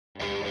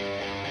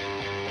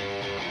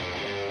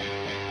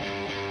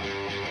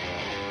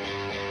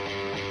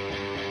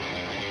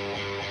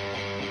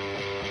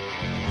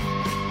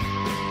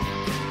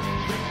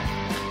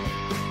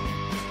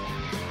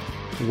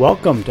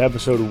Welcome to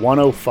episode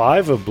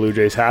 105 of Blue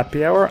Jays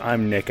Happy Hour.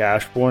 I'm Nick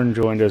Ashbourne,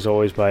 joined as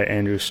always by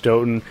Andrew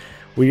Stoughton.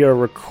 We are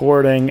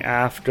recording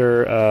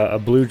after a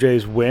Blue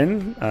Jays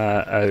win,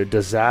 a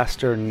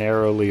disaster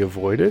narrowly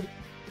avoided,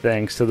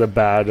 thanks to the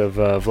bat of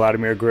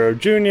Vladimir Guerrero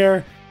Jr.,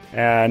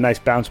 a nice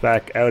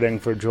bounce-back outing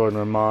for Jordan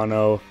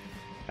Romano.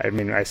 I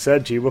mean, I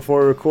said to you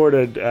before we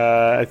recorded,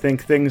 I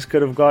think things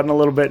could have gotten a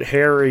little bit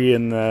hairy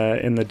in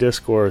the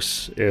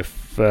discourse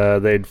if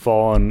they'd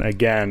fallen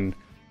again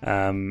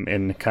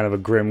in kind of a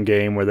grim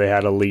game where they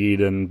had a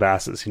lead and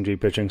Bassett seemed to be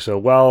pitching so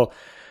well.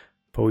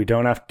 But we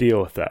don't have to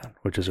deal with that,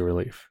 which is a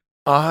relief.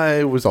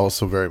 I was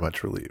also very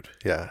much relieved.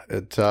 Yeah,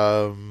 it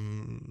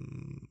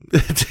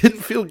it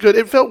didn't feel good.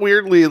 It felt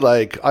weirdly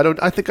like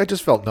I think I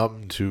just felt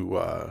numb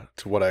to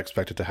what I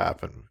expected to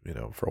happen,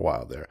 for a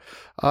while there.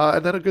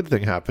 And then a good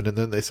thing happened, and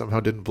then they somehow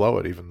didn't blow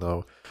it, even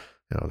though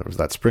there was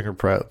that Springer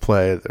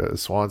play.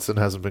 Swanson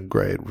hasn't been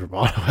great.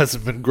 Romano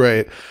hasn't been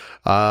great.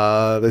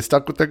 They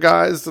stuck with their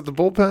guys at the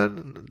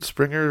bullpen.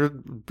 Springer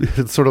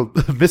sort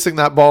of missing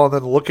that ball and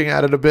then looking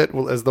at it a bit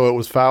as though it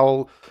was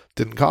foul.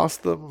 Didn't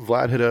cost them.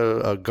 Vlad hit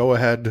a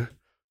go-ahead,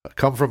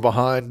 come from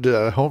behind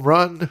home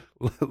run,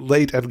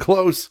 late and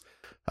close.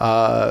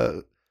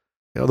 The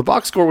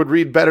box score would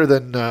read better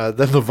than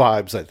the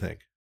vibes, I think.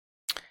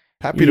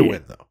 Happy to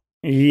win, though.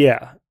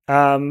 Yeah.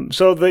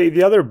 So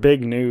the other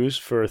big news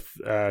for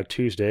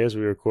Tuesday, as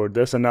we record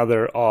this,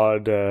 another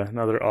odd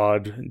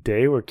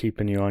day. We're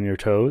keeping you on your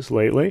toes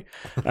lately.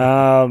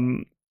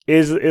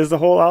 Is the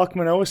whole Alek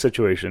Manoah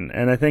situation,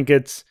 and I think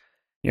it's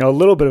a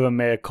little bit of a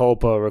mea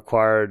culpa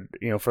required,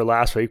 for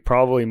last week,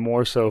 probably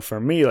more so for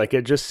me. Like,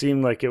 it just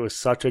seemed like it was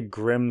such a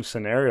grim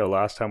scenario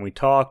last time we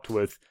talked,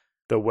 with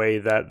the way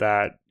that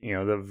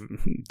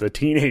the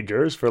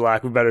teenagers, for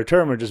lack of a better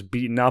term, are just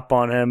beating up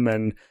on him,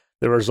 and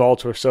the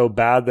results were so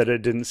bad that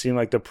it didn't seem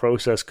like the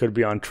process could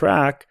be on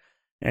track.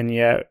 And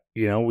yet,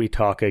 we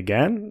talk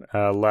again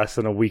less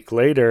than a week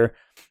later,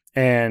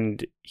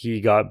 and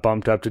he got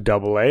bumped up to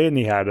Double-A, and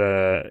he had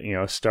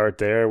a start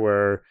there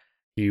where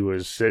he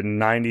was sitting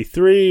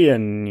 93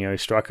 and, he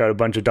struck out a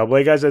bunch of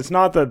Double-A guys. It's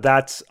not that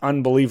that's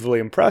unbelievably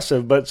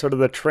impressive, but sort of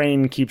the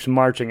train keeps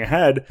marching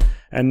ahead.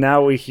 And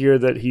now we hear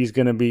that he's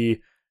going to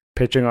be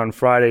pitching on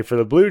Friday for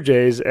the Blue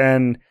Jays.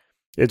 And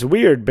it's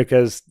weird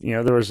because,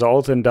 the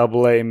result in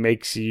Double-A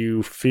makes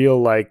you feel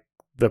like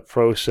the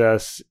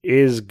process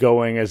is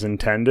going as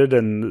intended.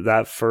 And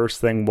that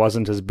first thing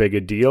wasn't as big a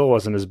deal,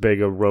 wasn't as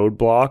big a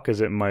roadblock as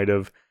it might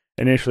have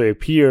initially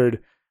appeared.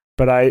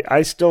 But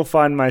I still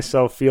find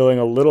myself feeling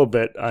a little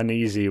bit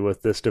uneasy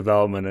with this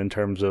development in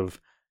terms of,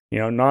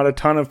 not a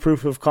ton of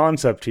proof of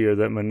concept here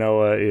that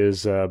Manoah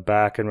is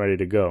back and ready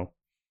to go.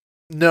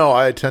 No,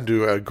 I tend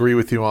to agree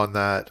with you on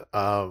that.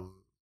 I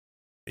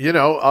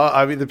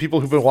mean, the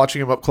people who've been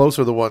watching him up close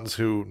are the ones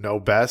who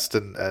know best,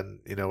 and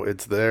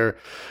it's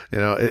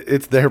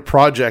it's their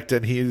project,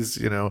 and he's,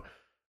 in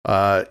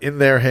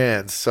their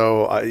hands.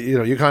 So,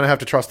 you kind of have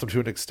to trust them to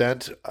an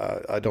extent.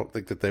 I don't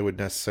think that they would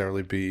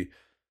necessarily be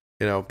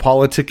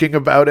politicking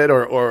about it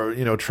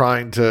or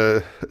trying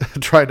to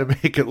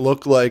make it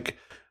look like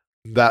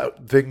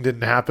that thing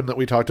didn't happen that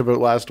we talked about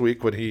last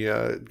week when he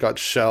got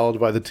shelled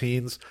by the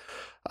teens.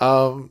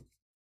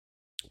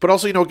 But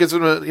also, it gives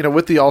him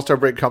with the All-Star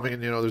break coming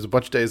and, there's a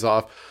bunch of days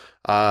off,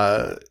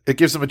 it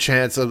gives him a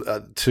chance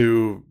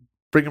to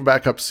bring him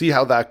back up, see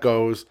how that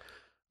goes.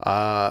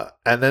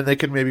 And then they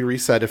can maybe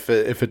reset if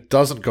it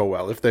doesn't go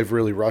well, if they've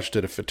really rushed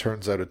it, if it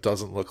turns out it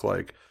doesn't look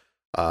like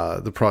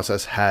the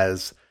process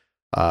has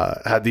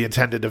had the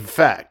intended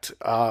effect.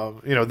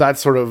 That's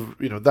sort of,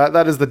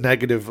 that is the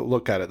negative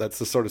look at it. That's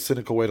the sort of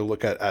cynical way to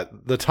look at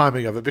the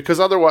timing of it, because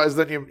otherwise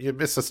then you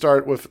miss a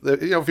start with,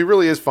 if he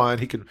really is fine,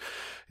 he can,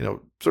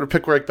 sort of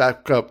pick right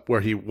back up where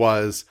he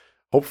was,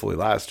 hopefully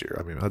last year.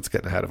 I mean, that's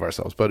getting ahead of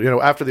ourselves, but,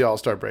 after the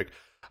All-Star break.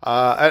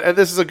 And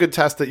this is a good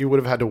test that you would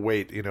have had to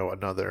wait,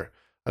 an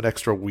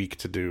extra week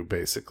to do,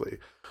 basically.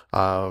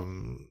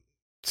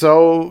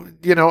 So,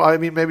 I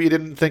mean, maybe you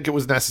didn't think it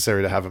was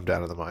necessary to have him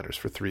down in the minors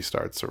for 3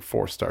 starts or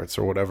 4 starts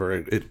or whatever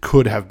it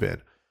could have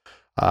been.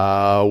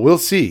 We'll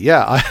see.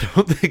 Yeah, I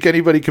don't think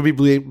anybody can be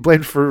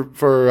blamed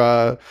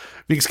for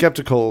being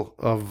skeptical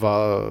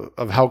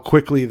of how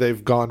quickly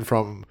they've gone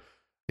from,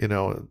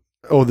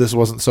 oh, this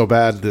wasn't so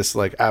bad, this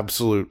like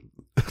absolute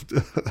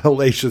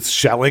hellacious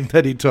shelling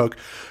that he took,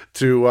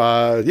 to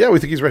we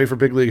think he's ready for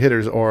big league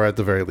hitters, or at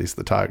the very least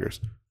the Tigers.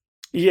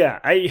 Yeah,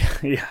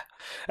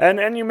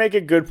 And you make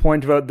a good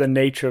point about the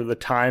nature of the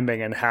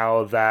timing and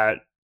how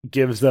that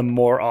gives them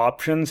more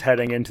options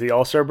heading into the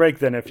All-Star break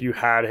than if you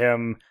had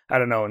him, I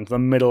don't know, in the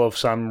middle of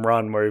some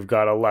run where you've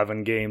got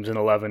 11 games in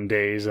 11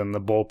 days and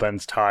the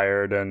bullpen's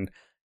tired and,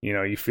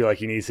 you feel like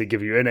he needs to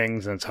give you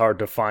innings and it's hard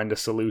to find a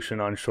solution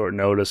on short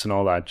notice and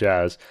all that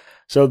jazz.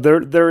 So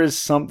there is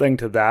something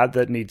to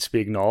that needs to be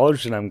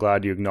acknowledged, and I'm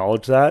glad you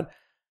acknowledge that.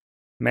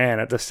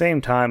 Man, at the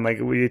same time, like,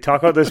 we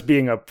talk about this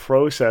being a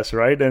process,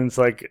 right? And it's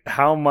like,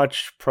 how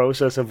much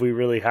process have we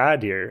really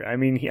had here? I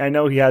mean, I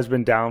know he has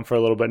been down for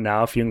a little bit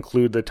now, if you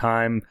include the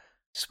time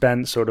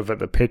spent sort of at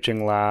the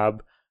pitching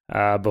lab,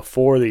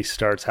 before these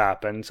starts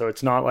happened. So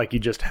it's not like he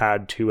just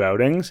had 2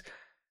 outings.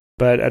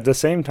 But at the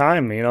same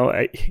time,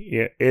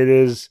 it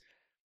is,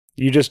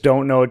 you just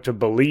don't know what to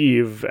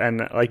believe.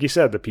 And like you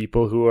said, the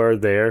people who are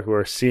there, who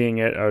are seeing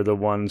it, are the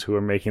ones who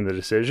are making the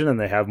decision, and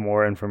they have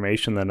more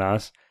information than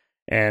us.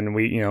 And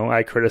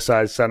I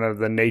criticized some of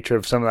the nature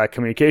of some of that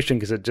communication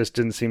because it just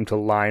didn't seem to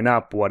line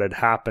up what had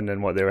happened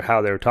and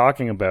how they were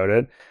talking about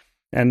it.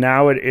 And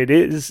now it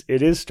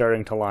is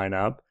starting to line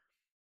up.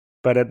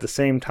 But at the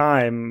same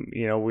time,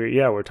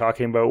 we're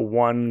talking about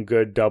one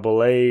good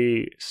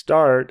AA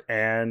start,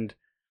 and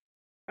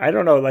I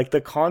don't know, like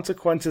the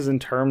consequences in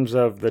terms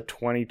of the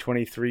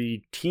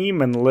 2023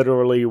 team and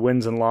literally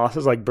wins and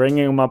losses, like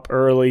bringing them up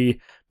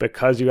early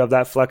because you have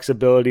that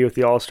flexibility with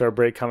the All-Star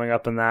break coming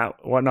up and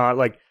that whatnot,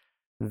 like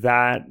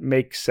that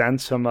makes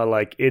sense from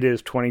it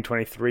is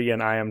 2023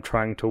 and I am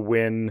trying to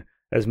win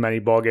as many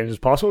ball games as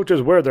possible, which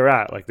is where they're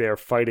at. Like they are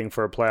fighting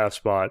for a playoff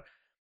spot.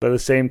 But at the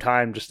same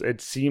time, just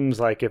it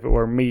seems like if it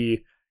were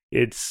me,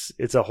 it's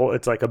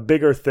like a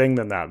bigger thing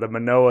than that. The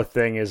Manoah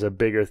thing is a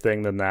bigger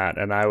thing than that.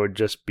 And I would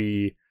just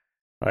be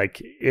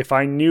like, if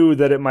I knew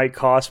that it might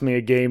cost me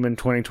a game in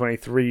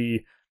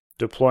 2023,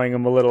 deploying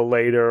him a little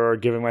later or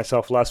giving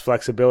myself less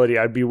flexibility,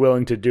 I'd be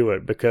willing to do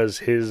it because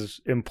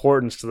his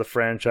importance to the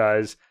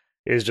franchise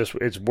is just,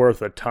 it's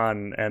worth a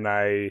ton. And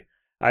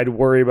I'd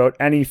worry about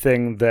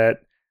anything that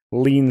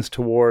leans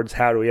towards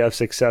how do we have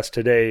success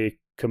today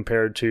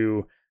compared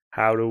to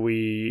how do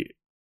we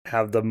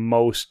have the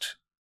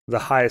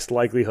highest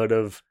likelihood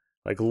of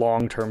like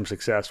long-term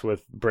success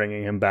with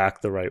bringing him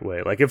back the right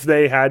way. Like if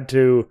they had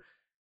to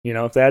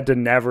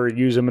never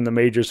use him in the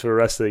majors for the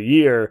rest of the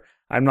year,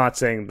 I'm not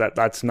saying that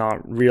that's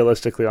not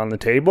realistically on the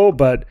table,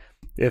 but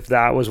if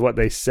that was what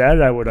they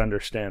said, I would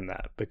understand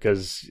that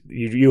because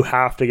you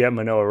have to get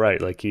Manoah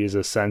right. Like he's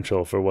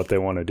essential for what they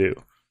want to do.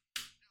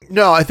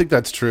 No, I think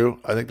that's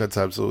true. I think that's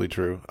absolutely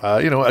true.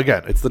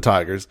 Again, it's the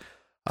Tigers.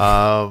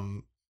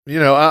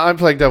 I'm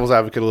playing devil's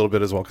advocate a little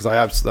bit as well because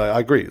I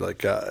agree.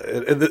 Like,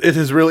 it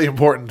is really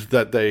important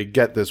that they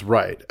get this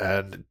right,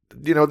 and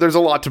there's a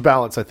lot to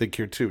balance. I think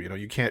here too.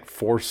 You can't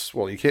force.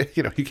 Well, you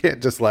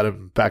can't just let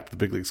him back to the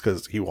big leagues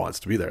because he wants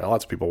to be there.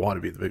 Lots of people want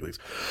to be in the big leagues,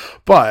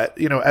 but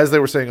as they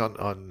were saying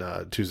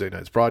on Tuesday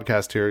night's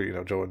broadcast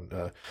here, Joe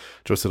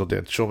Siddall,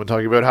 Dan Schulman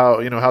talking about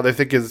how they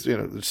think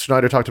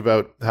Schneider talked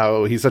about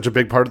how he's such a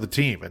big part of the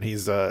team, and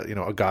he's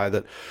a guy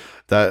that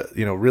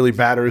really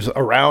matters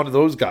around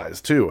those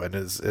guys too, and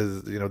is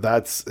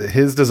that's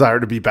his desire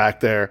to be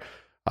back there.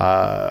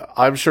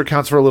 I'm sure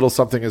counts for a little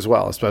something as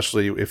well,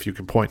 especially if you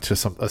can point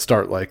to a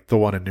start like the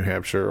one in New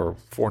Hampshire or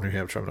for New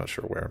Hampshire. I'm not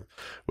sure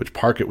which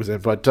park it was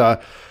in, but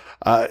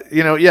I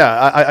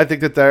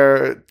think that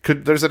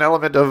there's an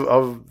element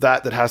of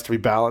that has to be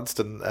balanced,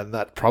 and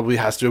that probably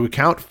has to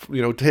account,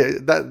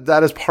 that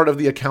is part of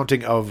the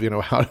accounting of,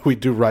 how do we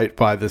do right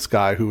by this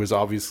guy who is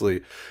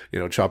obviously,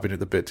 chopping at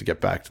the bit to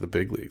get back to the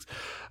big leagues.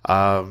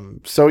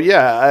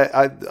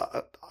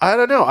 I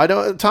don't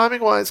know.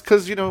 Timing wise,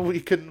 because we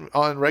can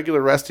on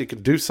regular rest, you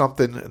can do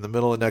something in the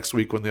middle of next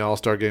week when the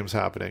All-Star game's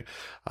happening.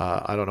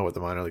 I don't know what the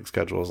minor league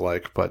schedule is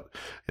like, but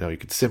you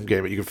could sim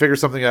game it. You can figure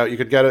something out. You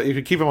could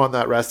keep him on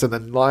that rest and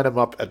then line him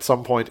up at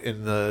some point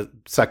in the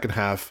second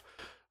half.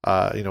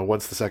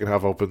 Once the second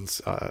half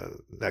opens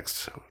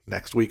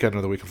next weekend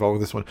or the weekend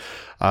following this one.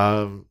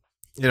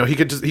 He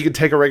could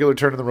take a regular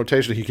turn in the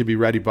rotation. He could be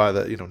ready by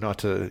the,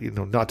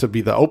 not to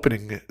be the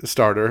opening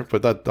starter,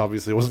 but that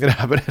obviously wasn't going to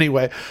happen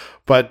anyway.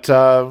 But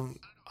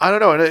I don't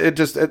know. And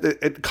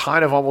it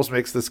kind of almost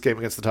makes this game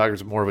against the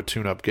Tigers more of a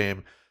tune-up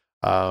game.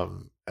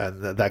 And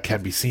that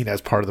can be seen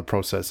as part of the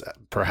process,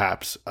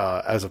 perhaps,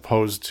 as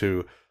opposed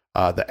to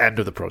the end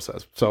of the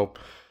process. So,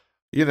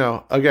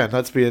 again,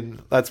 that's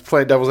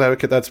playing devil's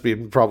advocate. That's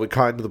being probably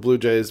kind to the Blue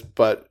Jays,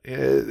 but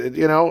they're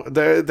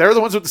the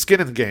ones with the skin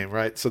in the game,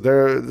 right? So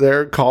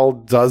their call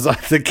does, I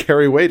think,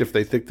 carry weight if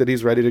they think that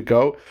he's ready to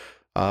go.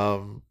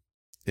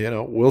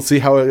 We'll see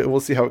how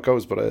it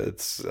goes, but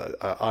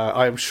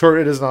I'm sure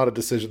it is not a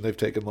decision they've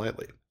taken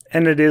lightly.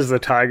 And it is the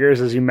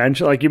Tigers, as you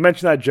mentioned. Like you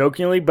mentioned that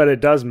jokingly, but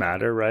it does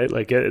matter, right?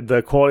 Like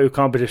the quality of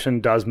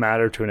competition does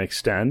matter to an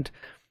extent.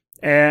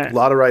 And a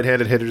lot of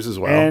right-handed hitters as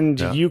well, and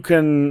you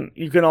can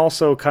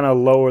also kind of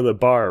lower the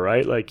bar,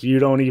 right? Like you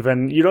don't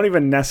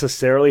even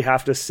necessarily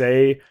have to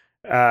say,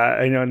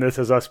 and this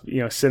is us,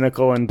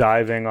 cynical and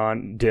diving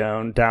on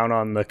down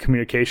on the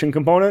communication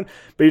component,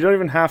 but you don't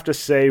even have to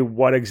say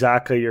what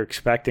exactly you're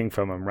expecting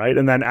from him, right?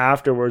 And then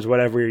afterwards,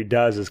 whatever he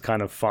does is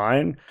kind of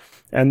fine.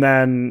 And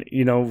then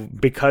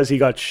because he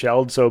got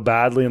shelled so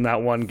badly in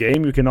that one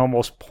game, you can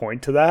almost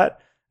point to that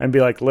and be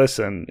like,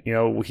 listen,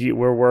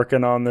 we're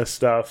working on this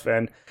stuff.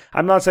 And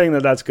I'm not saying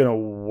that that's going to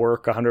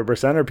work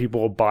 100% or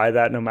people will buy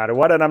that no matter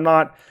what. And I'm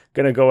not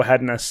going to go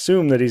ahead and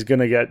assume that he's going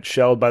to get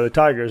shelled by the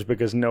Tigers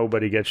because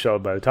nobody gets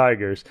shelled by the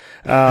Tigers.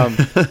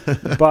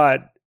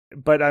 But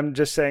I'm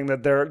just saying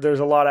that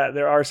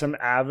there are some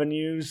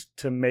avenues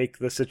to make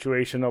the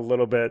situation a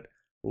little bit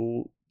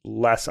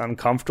less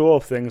uncomfortable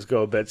if things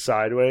go a bit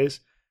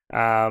sideways.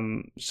 Maybe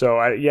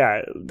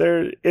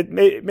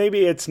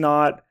it's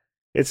not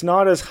it's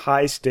not as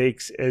high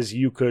stakes as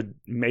you could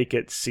make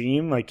it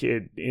seem. Like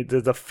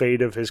the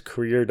fate of his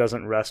career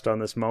doesn't rest on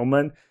this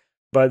moment,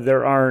 but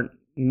there aren't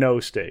no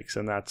stakes,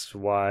 and that's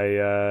why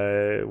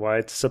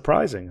it's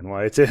surprising and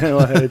why it's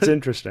it's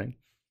interesting.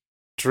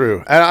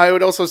 True, and I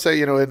would also say,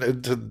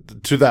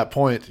 to that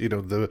point,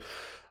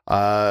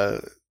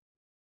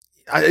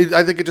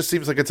 I think it just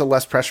seems like it's a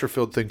less pressure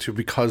filled thing too,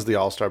 because the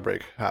All-Star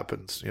break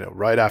happens,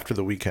 right after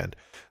the weekend.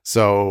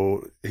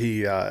 So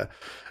he, Saturday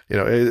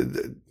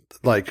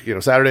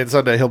and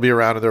Sunday he'll be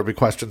around and there'll be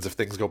questions if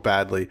things go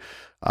badly.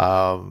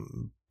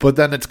 But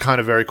then it's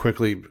kind of very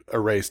quickly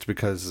erased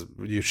because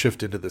you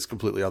shift into this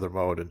completely other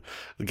mode, and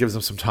it gives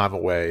him some time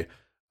away.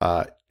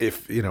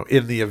 If,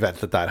 in the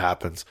event that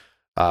happens,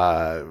 to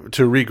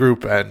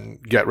regroup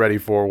and get ready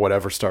for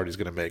whatever start he's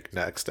going to make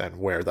next and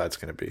where that's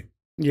going to be.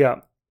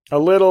 Yeah. A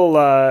little,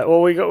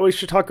 we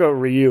should talk about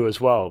Ryu as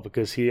well,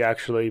 because he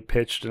actually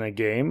pitched in a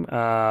game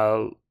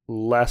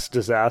less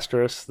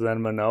disastrous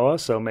than Manoah,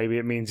 so maybe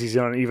it means he's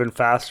on an even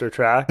faster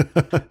track.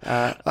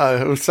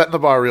 Setting the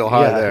bar real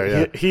high there,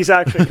 yeah. He's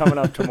actually coming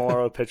up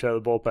tomorrow to pitch out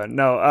of the bullpen.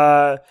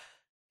 No,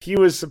 he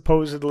was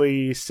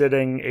supposedly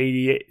sitting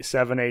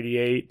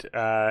 88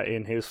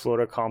 in his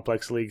Florida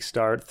Complex League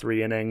start,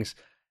 3 innings.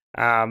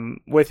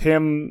 With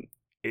him,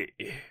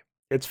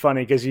 it's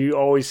funny because you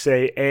always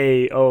say,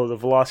 the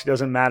velocity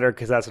doesn't matter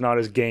because that's not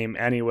his game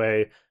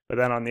anyway. But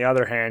then on the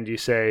other hand, you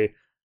say,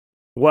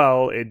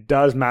 well, it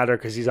does matter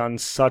because he's on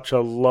such a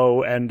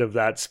low end of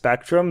that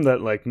spectrum that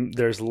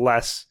there's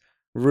less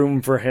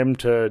room for him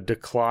to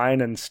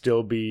decline and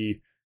still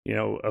be,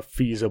 a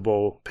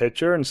feasible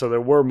pitcher. And so there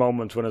were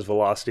moments when his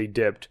velocity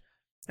dipped,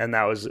 and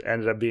that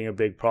ended up being a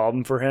big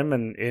problem for him.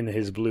 And in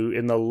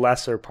the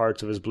lesser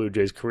parts of his Blue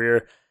Jays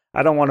career,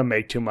 I don't want to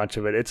make too much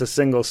of it. It's a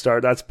single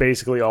start. That's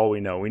basically all we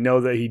know. We know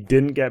that he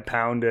didn't get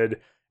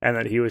pounded and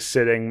that he was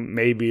sitting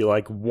maybe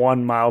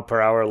 1 mile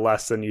per hour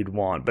less than you'd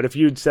want. But if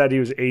you'd said he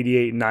was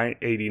 88,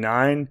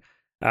 89,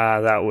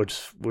 that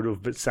would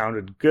have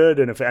sounded good.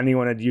 And if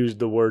anyone had used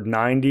the word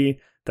 90,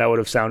 that would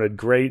have sounded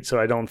great. So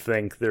I don't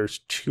think there's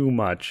too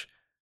much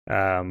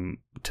to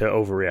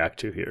overreact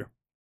to here.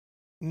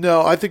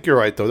 No, I think you're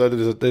right, though.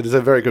 That is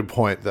a very good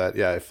point. That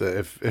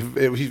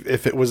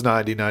if it was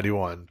 90,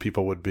 91,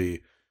 people would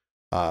be.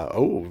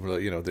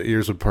 The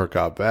ears would perk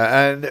up.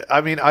 And I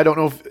mean, I don't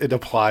know if it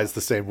applies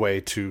the same way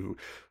to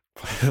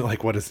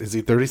what is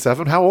he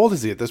 37? How old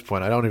is he at this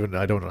point? I don't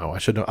know. I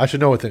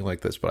should know a thing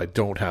like this, but I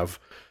don't have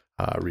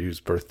Ryu's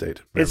birth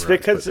date memorized. It's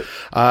because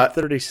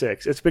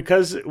 36. It's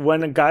because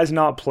when a guy's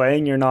not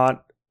playing, you're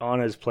not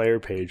on his player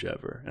page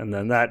ever, and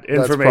then that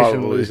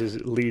information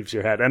leaves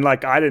your head. And I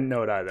didn't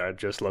know it either. I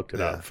just looked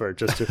it up for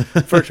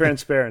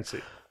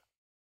transparency.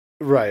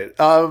 Right.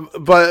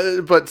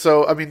 But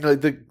so I mean,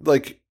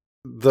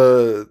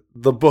 the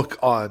book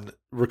on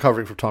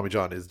recovering from Tommy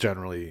John is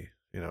generally,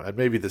 and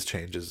maybe this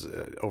changes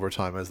over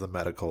time as the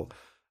medical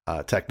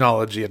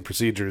technology and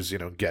procedures,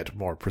 get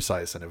more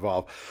precise and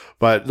evolve.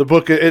 But the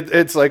book,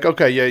 it's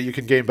okay, yeah, you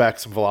can gain back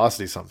some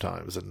velocity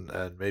sometimes,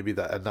 and maybe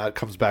that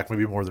comes back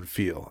maybe more than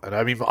feel. And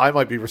I mean, I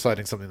might be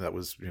reciting something that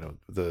was,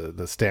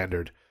 the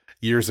standard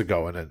years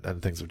ago,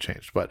 and things have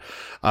changed. But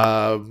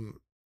and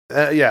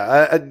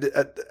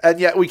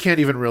yet we can't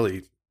even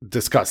really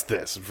discuss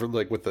this for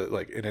with the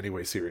in any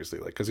way seriously,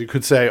 because you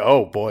could say,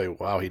 oh boy,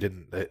 wow, he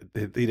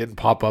didn't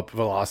pop up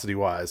velocity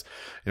wise.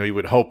 You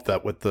would hope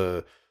that with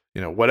the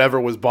whatever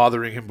was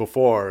bothering him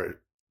before,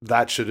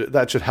 that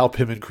should help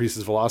him increase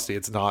his velocity.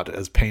 It's not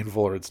as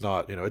painful, or it's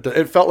not,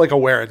 it felt like a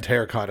wear and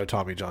tear kind of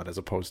Tommy John, as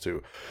opposed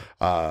to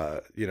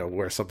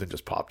where something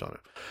just popped on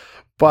him.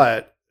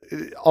 But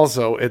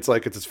also, it's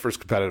it's his first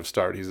competitive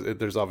start.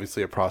 There's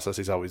obviously a process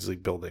he's always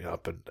building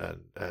up,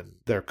 and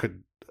there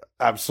could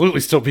absolutely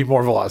still be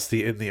more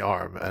velocity in the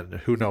arm, and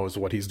who knows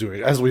what he's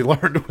doing, as we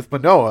learned with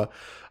Manoah.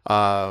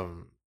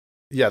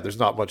 There's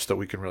not much that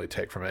we can really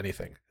take from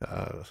anything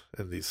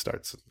in these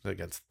starts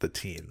against the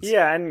teens.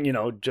 Yeah,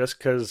 and just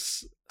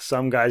because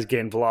some guys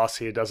gain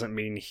velocity, it doesn't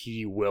mean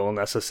he will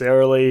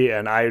necessarily.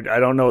 And I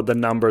don't know what the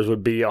numbers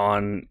would be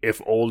on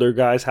if older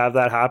guys have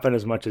that happen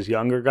as much as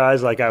younger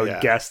guys. I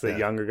would guess that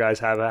younger guys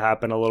have it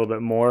happen a little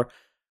bit more.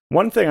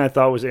 One thing I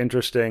thought was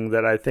interesting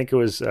that I think it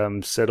was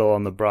Siddle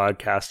on the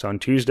broadcast on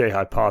Tuesday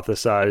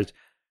hypothesized,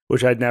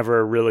 which I'd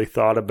never really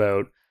thought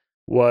about,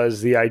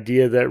 was the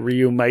idea that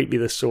Ryu might be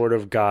the sort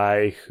of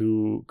guy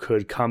who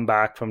could come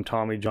back from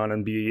Tommy John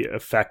and be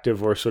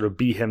effective, or sort of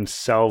be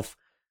himself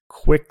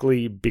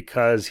quickly,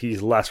 because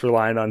he's less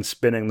reliant on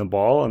spinning the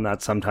ball. And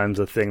that's sometimes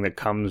the thing that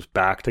comes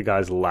back to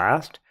guys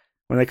last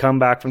when they come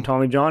back from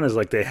Tommy John, is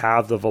they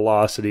have the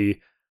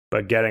velocity,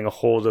 but getting a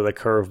hold of the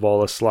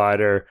curveball, a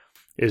slider,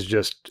 is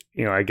just,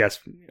 I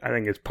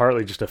think it's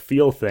partly just a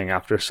feel thing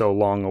after so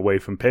long away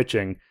from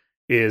pitching,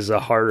 is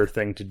a harder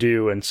thing to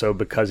do. And so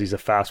because he's a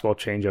fastball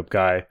changeup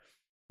guy,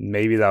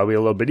 maybe that'll be a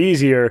little bit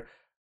easier.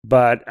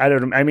 But at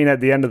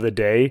the end of the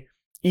day,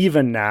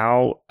 even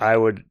now,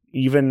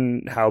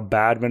 even how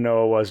bad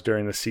Manoah was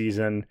during the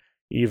season,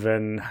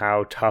 even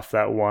how tough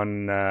that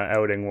one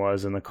outing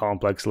was in the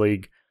Complex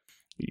League,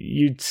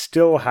 you'd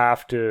still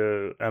have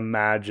to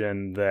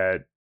imagine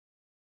that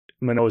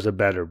Manoa's a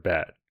better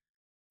bet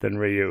than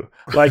Ryu.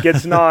 Like,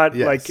 it's not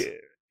Yes.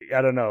 like,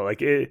 I don't know,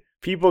 like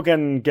people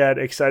can get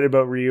excited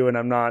about Ryu, and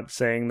I'm not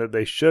saying that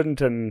they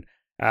shouldn't. And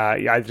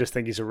I just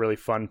think he's a really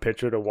fun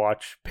pitcher to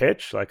watch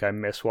pitch. Like, I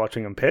miss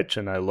watching him pitch,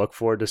 and I look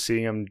forward to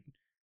seeing him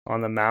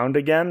on the mound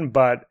again.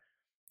 But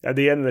at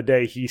the end of the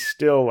day, he's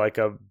still like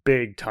a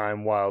big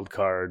time wild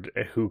card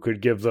who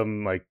could give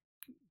them like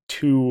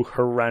 2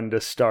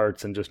 horrendous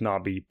starts and just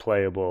not be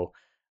playable.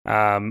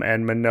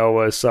 And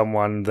Manoah is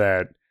someone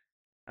that,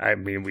 I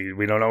mean,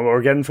 we don't know what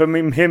we're getting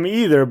from him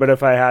either, but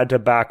if I had to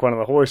back one of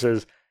the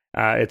horses,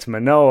 it's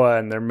Manoah,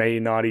 and there may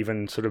not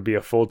even sort of be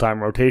a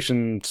full-time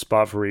rotation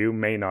spot for Ryu.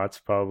 May not. It's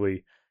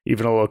probably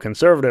even a little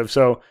conservative.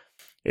 So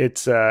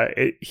it's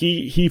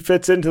he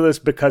fits into this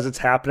because it's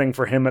happening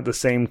for him at the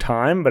same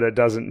time, but it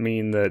doesn't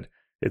mean that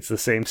it's the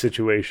same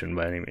situation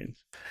by any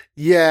means.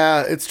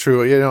 Yeah, it's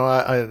true. You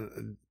know,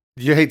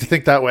 you hate to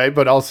think that way,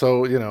 but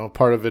also, you know,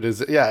 part of it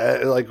is,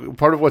 like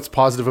part of what's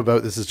positive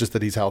about this is just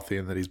that he's healthy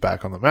and that he's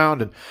back on the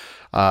mound, and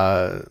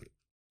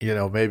you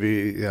know, maybe,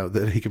 you know,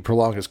 that he can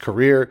prolong his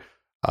career.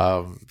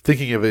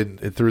 Thinking of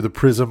it through the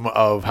prism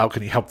of how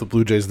can he help the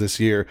Blue Jays this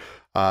year,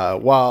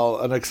 while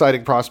an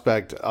exciting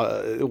prospect,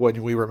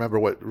 when we remember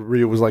what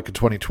Ryu was like in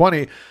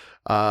 2020,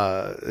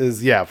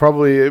 is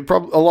probably a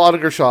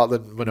longer shot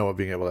than Manoah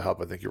being able to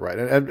help. I think you're right,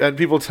 and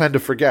people tend to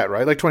forget,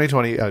 right? Like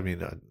 2020, I mean,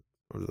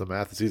 the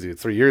math is easy.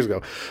 It's 3 years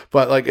ago,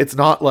 but like, it's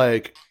not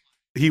like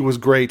he was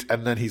great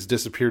and then he's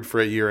disappeared for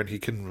a year and he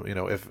can, you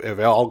know, if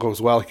all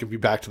goes well, he can be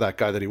back to that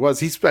guy that he was.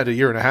 He spent a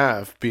year and a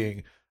half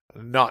being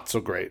not so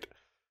great,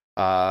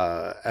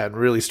 and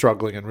really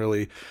struggling and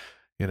really,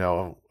 you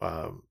know,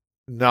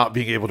 not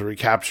being able to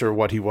recapture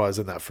what he was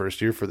in that first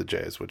year for the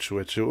Jays, which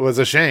was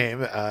a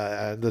shame.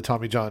 And the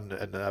Tommy John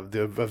and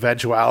the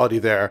eventuality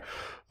there,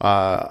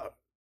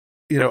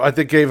 you know, I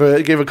think gave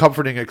a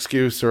comforting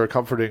excuse or a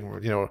comforting,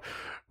 you know,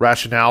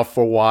 rationale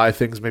for why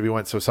things maybe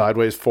went so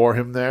sideways for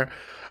him there,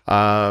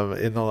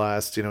 in the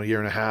last, you know, year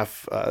and a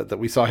half, that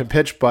we saw him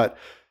pitch. But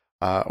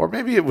or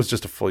maybe it was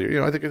just a full year. You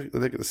know, I think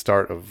at the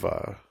start of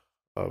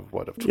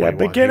 21,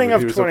 beginning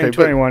of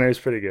 2021 is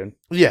pretty good.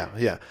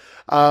 Yeah.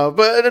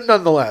 But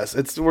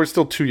nonetheless, we're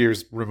still 2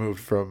 years removed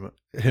from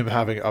him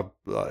having a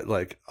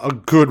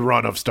good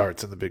run of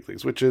starts in the big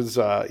leagues, which is,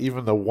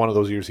 even though one of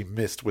those years he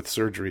missed with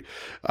surgery.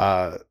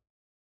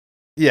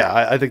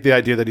 I think the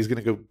idea that he's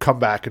going to come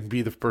back and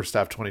be the first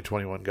half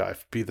 2021 guy,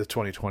 be the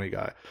 2020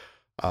 guy,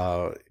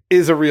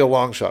 is a real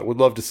long shot. Would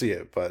love to see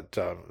it, but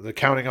the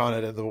counting on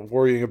it and the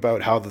worrying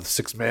about how the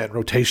 6-man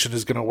rotation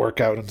is going to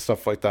work out and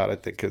stuff like that, I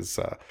think is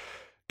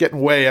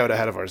getting way out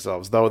ahead of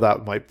ourselves. Though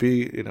that might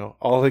be, you know,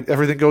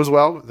 everything goes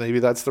well, maybe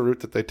that's the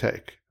route that they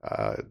take.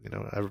 You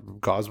know,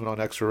 Gausman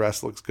on extra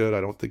rest looks good.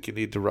 I don't think you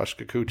need to rush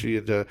Kikuchi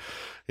into,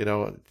 you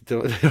know, you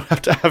don't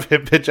have to have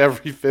him pitch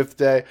every 5th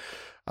day.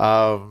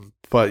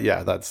 But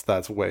yeah,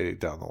 that's way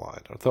down the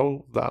line.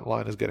 Although that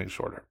line is getting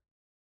shorter.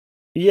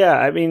 Yeah,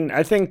 I mean,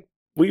 I think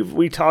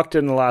we talked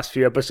in the last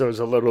few episodes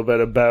a little bit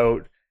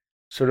about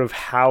sort of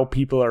how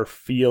people are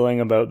feeling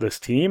about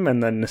this team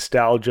and the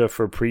nostalgia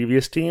for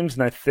previous teams,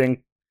 and I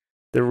think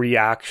the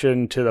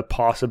reaction to the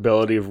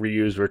possibility of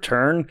Ryu's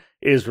return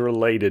is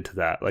related to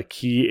that. Like,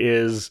 he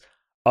is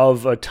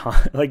of a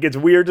time, like, it's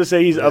weird to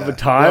say he's of a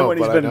time when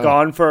he's been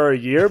gone for a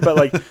year, but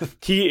like,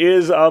 he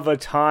is of a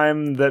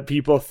time that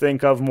people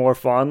think of more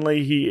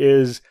fondly. He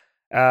is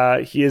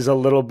a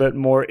little bit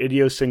more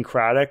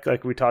idiosyncratic.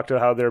 Like, we talked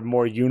about how they're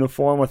more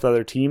uniform with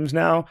other teams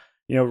now.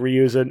 You know,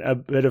 Ryu's a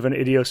bit of an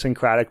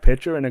idiosyncratic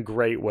pitcher in a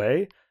great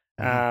way,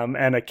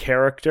 and a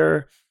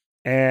character.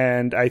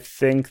 And I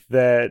think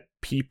that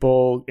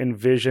people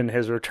envision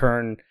his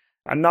return,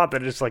 not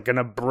that it's like going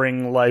to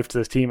bring life to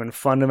this team and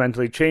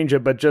fundamentally change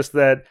it, but just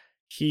that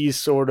he's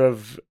sort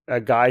of a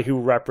guy who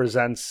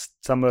represents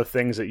some of the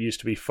things that used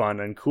to be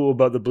fun and cool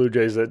about the Blue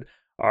Jays that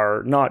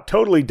are not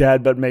totally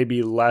dead, but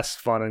maybe less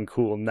fun and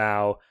cool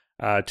now,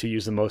 to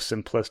use the most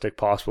simplistic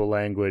possible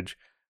language.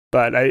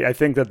 But I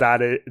think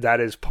that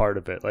is part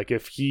of it. Like,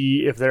 if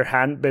there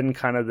hadn't been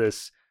kind of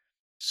this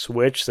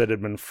switch that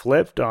had been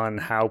flipped on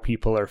how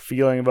people are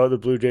feeling about the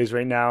Blue Jays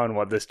right now and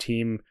what this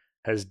team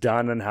has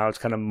done and how it's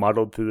kind of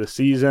muddled through the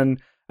season,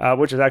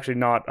 which is actually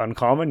not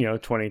uncommon. You know,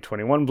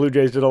 2021 Blue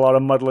Jays did a lot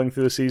of muddling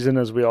through the season,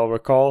 as we all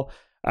recall.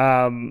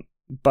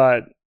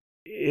 But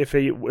if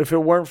it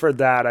weren't for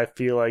that, I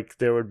feel like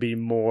there would be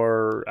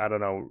more, I don't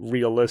know,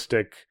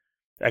 realistic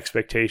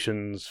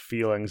expectations,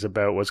 feelings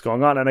about what's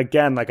going on. And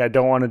again, like, I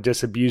don't want to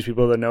disabuse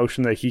people of the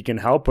notion that he can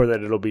help or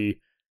that it'll be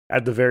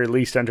at the very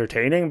least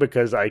entertaining,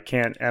 because I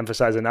can't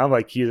emphasize enough,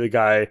 like, he's a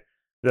guy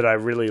that I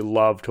really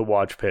love to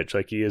watch pitch.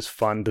 Like, he is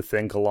fun to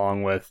think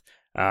along with.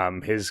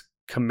 His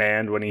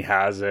command when he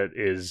has it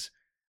is,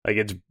 like,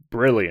 it's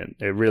brilliant.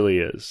 It really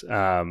is.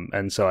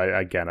 And so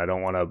I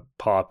don't want to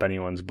pop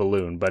anyone's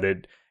balloon, but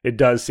it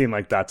does seem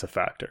like that's a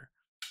factor.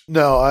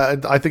 No,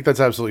 I think that's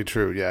absolutely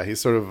true. Yeah,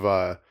 he's sort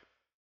of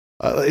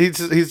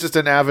he's just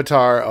an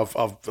avatar of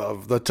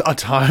a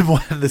time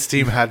when this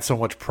team had so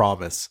much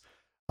promise.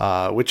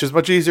 which is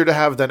much easier to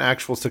have than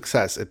actual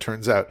success, it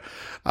turns out.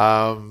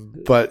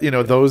 But, you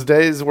know, those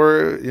days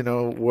were, you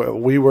know,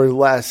 we were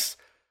less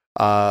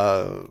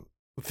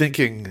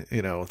thinking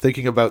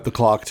about the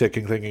clock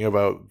ticking, thinking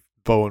about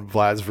Bo and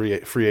Vlad's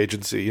free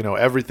agency. You know,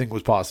 everything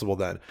was possible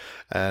then.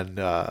 And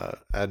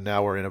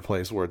now we're in a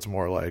place where it's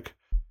more like,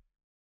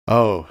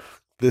 oh,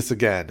 this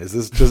again, is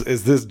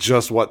this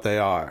just what they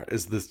are?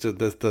 Is this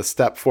the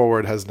step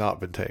forward has not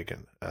been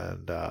taken?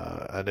 And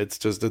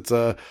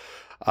the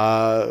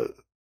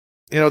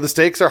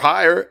stakes are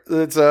higher.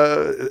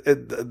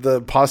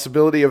 The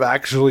possibility of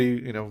actually,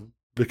 you know,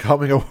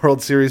 becoming a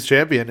World Series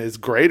champion is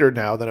greater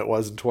now than it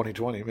was in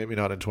 2020. Maybe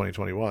not in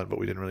 2021, but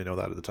we didn't really know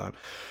that at the time.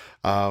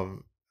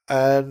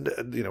 And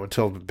you know,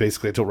 until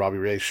Robbie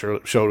Ray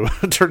turned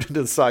into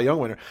the Cy Young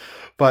winner.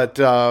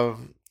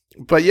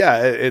 But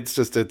yeah, it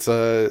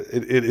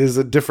is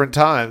a different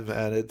time,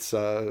 and it's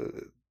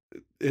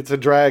a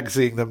drag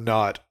seeing them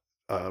not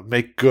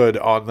make good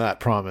on that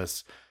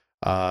promise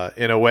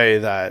in a way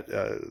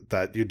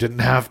that you didn't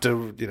have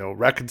to, you know,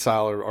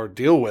 reconcile or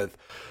deal with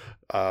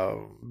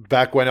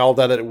back when all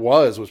that it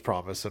was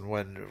promise, and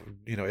when,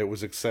 you know, it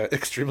was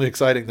extremely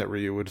exciting that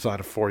Ryu would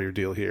sign a 4-year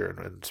deal here,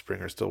 and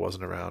Springer still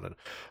wasn't around, and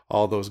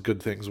all those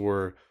good things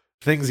were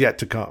things yet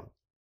to come.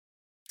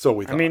 So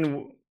we thought. I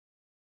mean,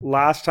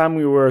 last time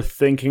we were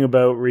thinking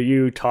about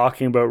Ryu,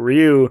 talking about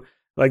Ryu,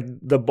 like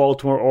the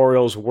Baltimore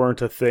Orioles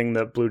weren't a thing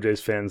that Blue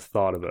Jays fans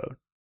thought about.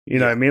 You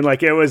know what I mean?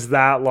 Like, it was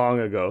that long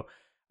ago.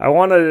 I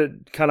want to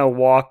kind of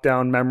walk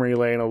down memory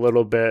lane a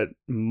little bit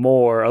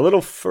more, a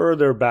little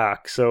further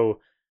back. So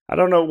I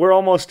don't know. We're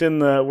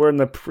in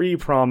the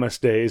pre-promise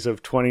days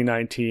of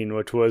 2019,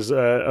 which was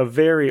a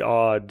very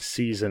odd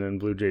season in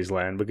Blue Jays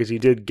land, because you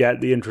did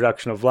get the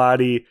introduction of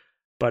Vladdy,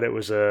 but it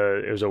was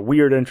a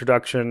weird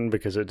introduction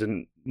because it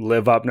didn't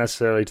live up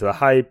necessarily to the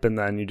hype. And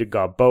then you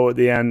got Bo at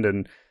the end,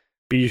 and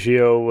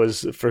Biggio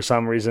was for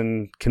some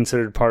reason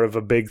considered part of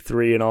a big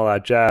three and all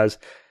that jazz.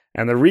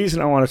 And the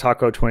reason I want to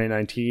talk about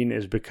 2019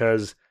 is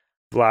because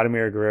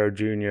Vladimir Guerrero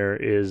Jr.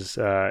 is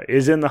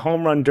in the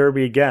home run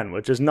derby again,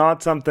 which is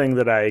not something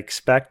that I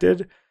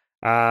expected.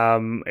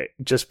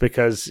 Just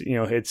because, you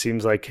know, it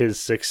seems like his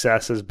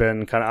success has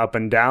been kind of up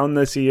and down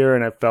this year,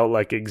 and it felt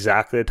like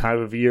exactly the time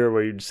of year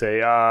where you'd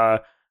say,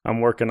 I'm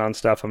working on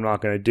stuff, I'm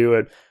not going to do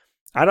it.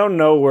 I don't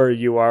know where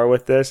you are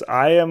with this.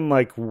 I am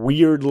like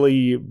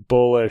weirdly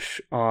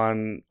bullish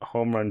on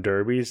home run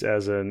derbies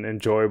as an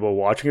enjoyable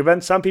watching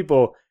event. Some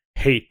people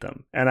hate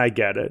them, and I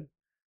get it.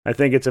 I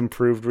think it's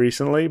improved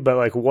recently, but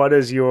like, what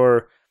is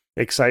your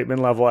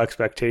excitement level,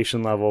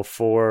 expectation level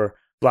for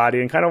Vladdy,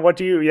 and kind of what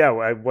do you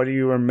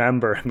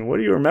remember? I mean, what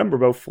do you remember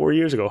about 4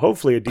 years ago?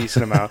 Hopefully a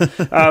decent amount.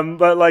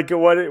 But like,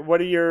 what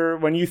are your,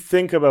 when you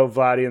think about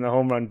Vladdy in the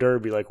home run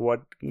derby, like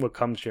what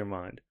comes to your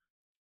mind?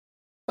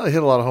 Well, he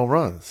hit a lot of home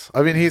runs.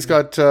 I mean, he's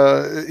got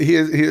he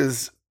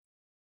is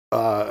you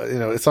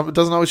know, it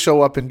doesn't always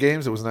show up in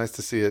games. It was nice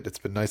to see it. It's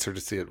been nicer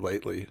to see it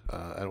lately,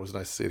 and it was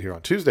nice to see it here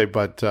on Tuesday.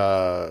 But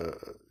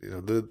you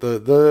know,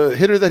 the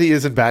hitter that he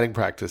is in batting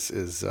practice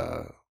is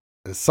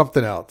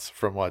something else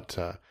from what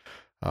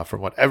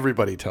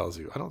everybody tells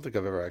you. I don't think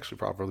I've ever actually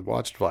properly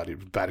watched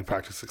Vladdy batting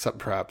practice, except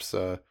perhaps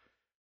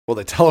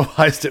they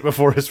televised it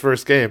before his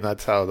first game.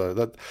 That's how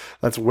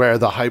that's where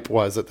the hype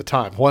was at the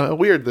time.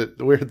 Weird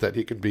that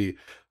he could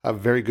have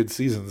very good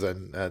seasons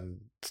and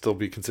still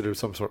be considered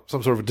some sort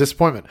of a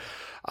disappointment.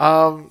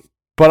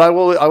 But I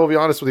will be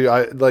honest with you.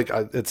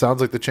 It sounds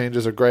like the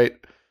changes are great.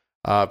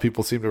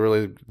 People seem to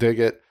really dig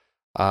it.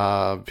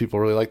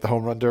 People really like the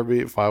home run derby.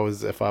 If I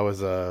was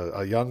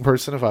a young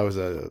person, if I was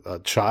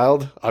a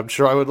child, I'm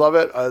sure I would love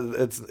it.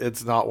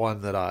 It's not one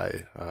that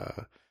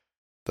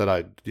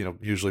I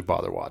usually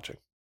bother watching.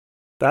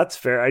 That's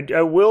fair.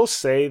 I will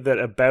say that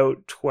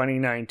about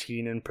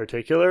 2019 in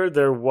particular,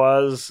 there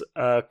was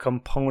a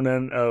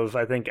component of,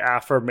 I think,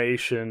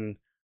 affirmation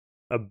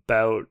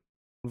about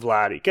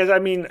Vladdy. Because, I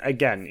mean,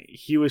 again,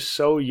 he was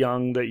so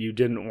young that you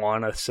didn't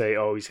want to say,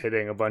 oh, he's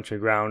hitting a bunch of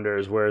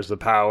grounders, where's the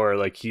power?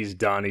 Like, he's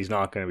done, he's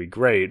not going to be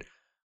great.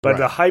 But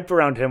the hype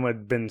around him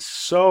had been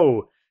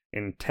so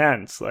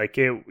intense. Like,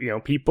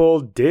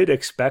 people did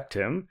expect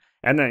him.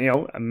 And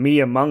then, me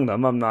among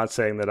them, I'm not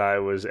saying that I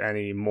was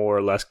any more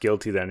or less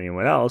guilty than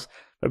anyone else,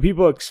 but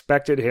people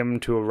expected him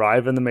to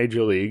arrive in the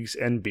major leagues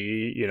and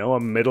be, a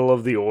middle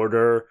of the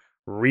order,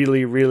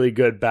 really, really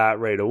good bat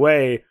right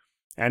away.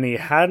 And he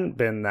hadn't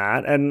been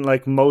that. And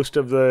like most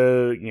of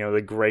the,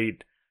 the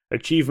great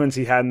achievements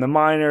he had in the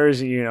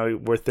minors,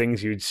 were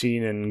things you'd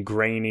seen in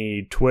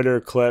grainy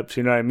Twitter clips,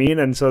 you know what I mean?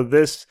 And so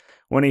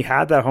when he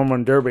had that home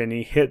run derby and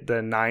he hit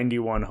the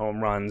 91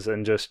 home runs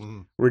and just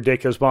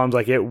ridiculous bombs,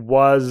 like it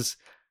was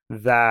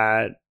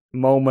that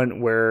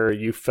moment where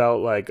you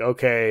felt like,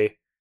 okay,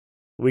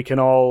 we can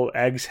all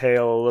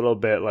exhale a little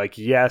bit. Like,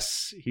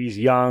 yes, he's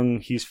young,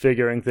 he's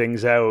figuring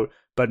things out,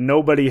 but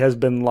nobody has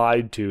been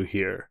lied to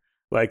here.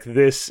 Like,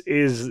 this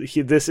is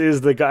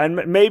the guy,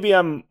 and maybe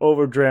I'm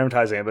over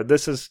dramatizing it, but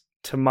this is,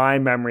 to my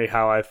memory,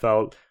 how I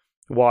felt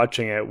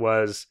watching it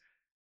was,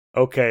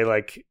 okay,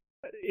 like,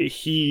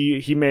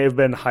 he may have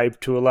been hyped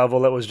to a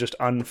level that was just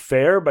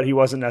unfair, but he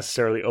wasn't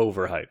necessarily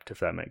overhyped, if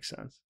that makes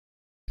sense.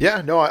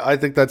 Yeah, no, I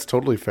think that's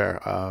totally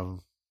fair.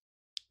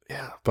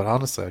 Yeah, but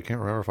honestly, I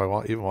can't remember if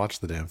I even watched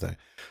the damn thing.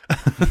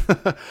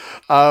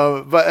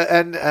 But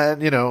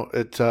and you know,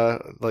 it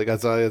like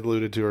as I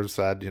alluded to or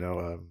said, you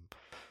know,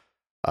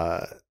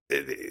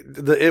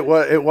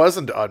 it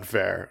wasn't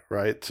unfair,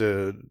 right?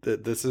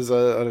 This is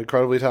an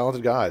incredibly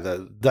talented guy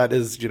that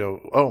is, you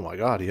know, oh my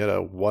god, he had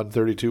a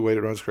 132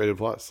 weighted runs created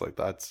plus. Like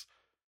that's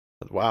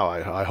wow.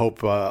 I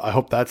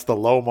hope that's the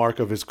low mark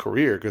of his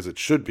career, because it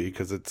should be,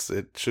 because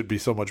it should be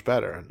so much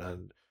better.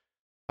 And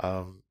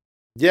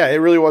yeah, it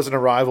really wasn't a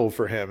rival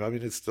for him. I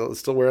mean, it's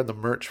still wearing the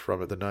merch from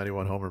it, the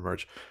 91 homer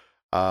merch.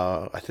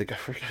 I think I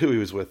forget who he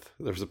was with.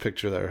 There was a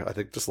picture there. I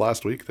think just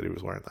last week that he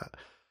was wearing that.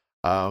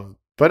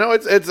 But no,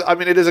 it's. I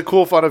mean, it is a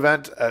cool, fun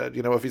event.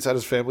 You know, if he's had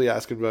his family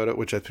asking about it,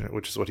 which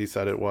is what he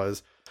said it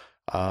was.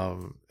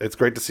 It's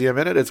great to see him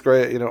in it. It's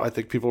great. You know, I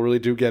think people really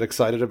do get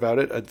excited about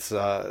it. It's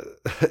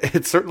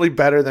it's certainly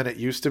better than it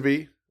used to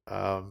be.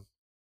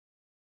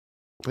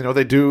 You know,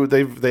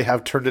 they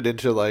have turned it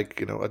into,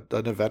 like, you know,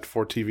 an event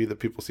for TV that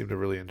people seem to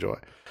really enjoy.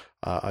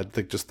 I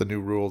think just the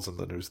new rules and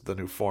the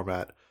new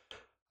format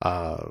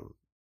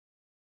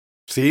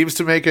seems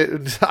to make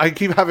it. I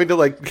keep having to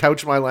like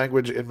couch my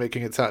language in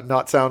making it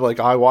not sound like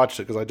I watched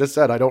it, because I just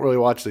said I don't really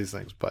watch these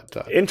things.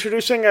 But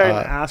introducing an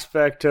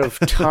aspect of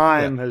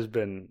time has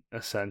been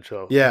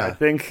essential. Yeah, I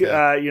think you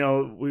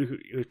know,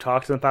 we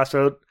talked in the past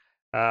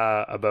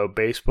about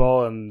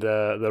baseball and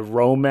the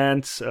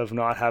romance of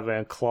not having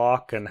a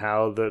clock, and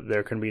how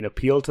there can be an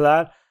appeal to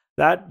that.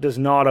 That does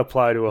not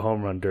apply to a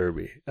home run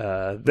derby.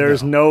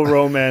 There's no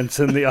romance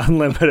in the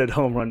unlimited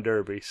home run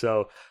derby.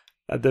 So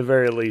at the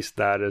very least,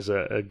 that is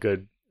a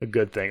good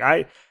thing.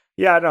 I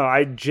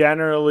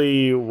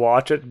generally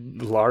watch it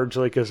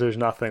largely because there's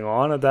nothing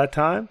on at that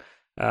time.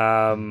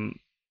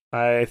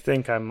 I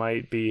think I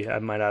might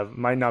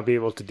not be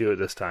able to do it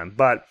this time,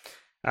 but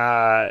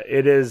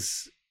it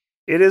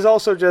is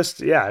also just,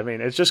 yeah, I mean,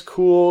 it's just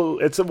cool.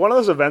 It's one of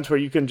those events where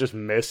you can just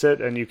miss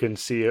it and you can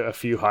see a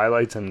few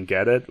highlights and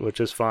get it, which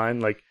is fine.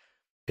 Like,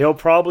 he'll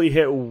probably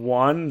hit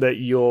one that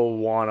you'll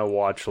want to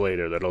watch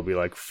later that'll be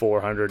like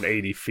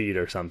 480 feet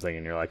or something,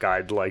 and you're like,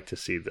 I'd like to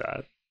see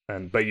that.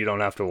 But you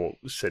don't have to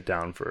sit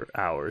down for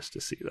hours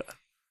to see that.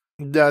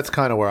 That's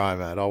kind of where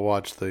I'm at. I'll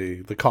watch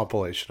the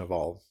compilation of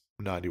all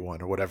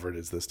 91 or whatever it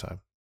is this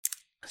time.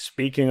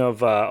 Speaking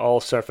of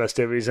All-Star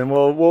festivities, and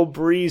we'll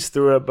breeze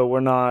through it, but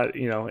we're not,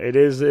 you know, it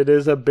is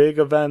a big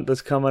event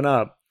that's coming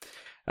up.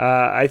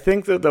 I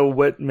think that the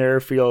Whit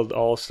Merrifield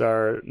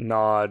All-Star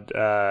nod,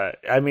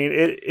 I mean,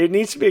 it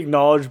needs to be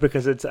acknowledged,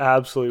 because it's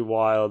absolutely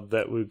wild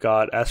that we've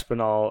got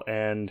Espinal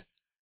and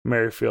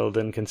Merrifield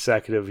in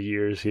consecutive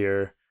years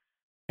here.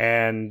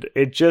 And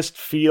it just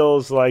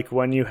feels like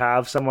when you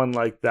have someone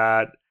like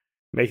that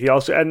make the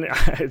All-Star, and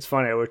it's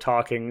funny, we're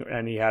talking,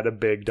 and he had a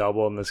big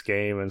double in this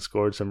game and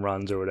scored some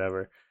runs or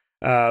whatever.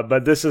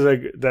 But this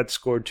is that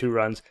scored 2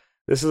 runs.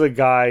 This is a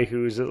guy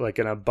who's like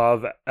an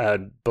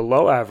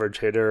below average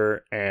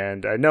hitter,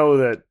 and I know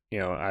that, you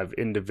know, I've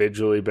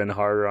individually been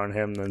harder on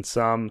him than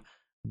some,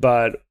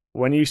 but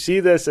when you see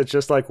this, it's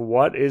just like,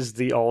 what is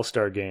the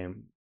All-Star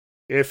game?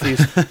 If he's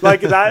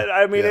like that,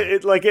 I mean,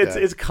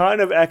 it's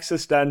kind of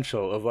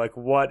existential of like,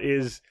 what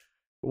is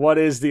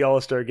the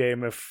All-Star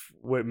game if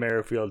Whit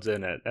Merrifield's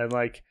in it? And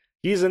like,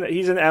 he's an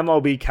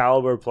MLB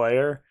caliber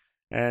player.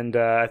 And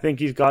I think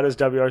he's got his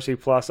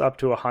WRC plus up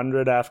to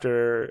 100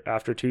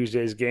 after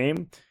Tuesday's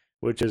game,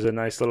 which is a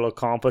nice little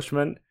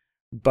accomplishment.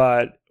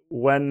 But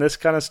when this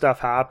kind of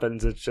stuff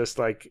happens, it's just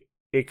like,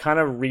 it kind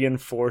of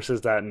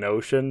reinforces that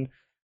notion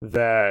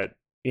that,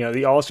 you know,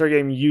 the All-Star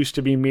game used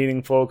to be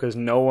meaningful because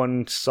no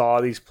one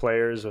saw these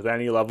players with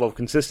any level of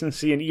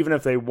consistency. And even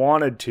if they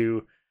wanted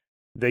to,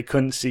 they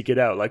couldn't seek it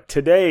out. Like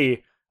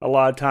today, a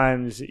lot of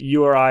times,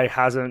 you or I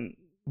hasn't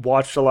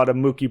watched a lot of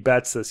Mookie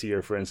Betts this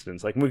year, for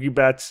instance. Like, Mookie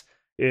Betts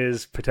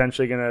is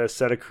potentially going to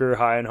set a career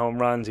high in home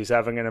runs. He's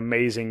having an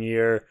amazing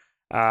year.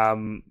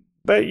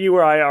 But you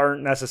or I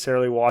aren't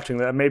necessarily watching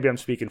that. Maybe I'm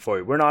speaking for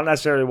you. We're not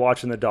necessarily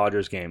watching the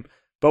Dodgers game,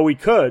 but we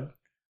could.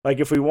 Like,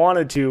 if we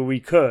wanted to, we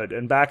could.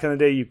 And back in the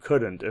day, you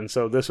couldn't. And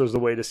so this was the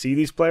way to see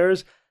these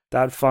players.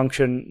 That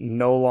function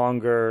no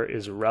longer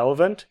is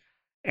relevant.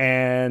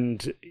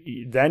 And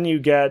then you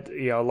get,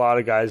 you know, a lot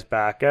of guys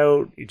back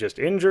out, just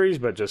injuries,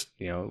 but just,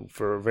 you know,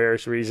 for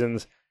various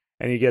reasons.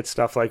 And you get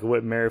stuff like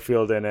Whit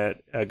Merrifield in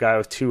it, a guy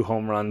with 2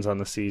 home runs on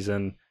the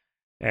season.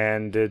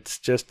 And it's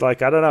just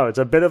like, I don't know, it's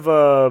a bit of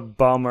a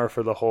bummer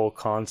for the whole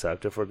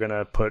concept if we're going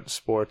to put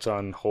sports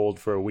on hold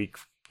for a week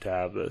to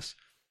have this.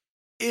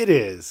 It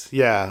is,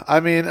 yeah. I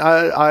mean,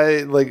 I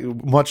like,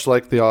 much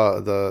like the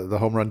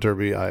home run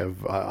derby, the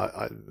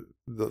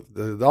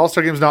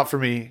All-Star game's not for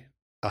me.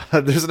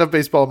 There's enough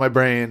baseball in my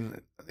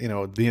brain, you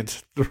know,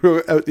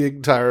 throughout the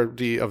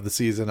entirety of the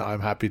season.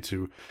 I'm happy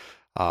to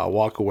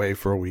walk away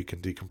for a week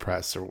and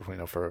decompress,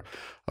 or for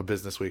a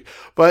business week.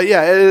 But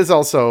yeah, it is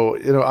also,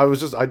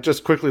 I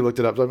just quickly looked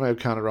it up. So I might have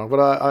counted wrong, but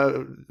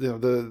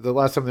the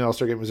last time the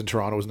All-Star game was in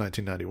Toronto was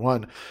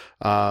 1991.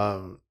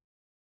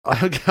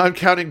 I'm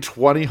counting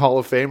 20 Hall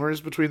of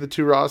Famers between the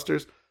two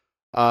rosters.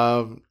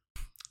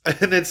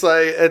 And it's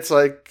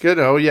like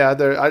yeah,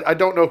 I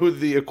don't know who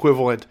the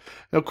equivalent.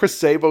 Chris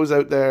Sabo's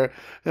out there,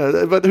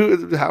 but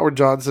Howard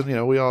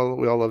Johnson. We all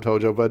loved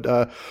Hojo,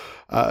 but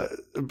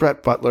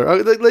Brett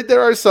Butler. Like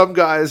there are some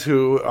guys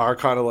who are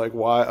kind of like,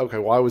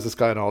 why was this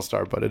guy an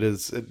All-Star? But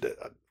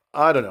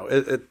I don't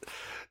know.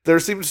 There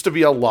seems to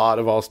be a lot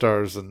of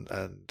All-Stars,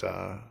 and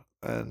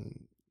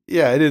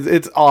yeah,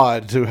 it's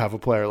odd to have a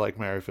player like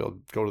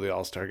Merrifield go to the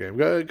All-Star game.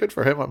 Good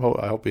for him.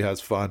 I hope he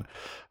has fun.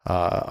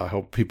 I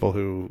hope people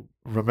who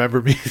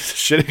remember me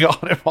shitting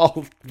on him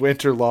all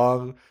winter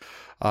long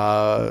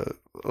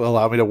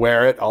allow me to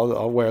wear it.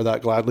 I'll wear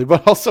that gladly.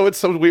 But also, it's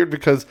so weird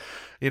because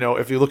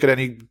if you look at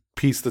any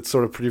piece that's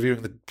sort of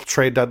previewing the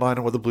trade deadline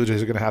and what the Blue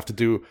Jays are going to have to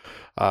do,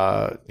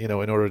 in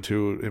order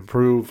to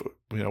improve,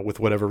 with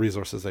whatever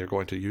resources they're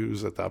going to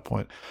use at that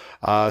point.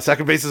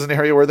 Second base is an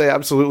area where they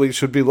absolutely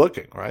should be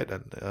looking, right?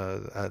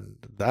 And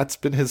that's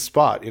been his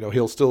spot.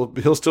 He'll still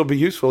be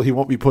useful. He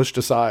won't be pushed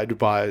aside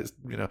by,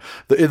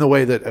 in the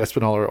way that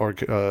Espinal or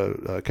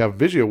Kevin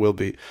Biggio will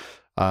be,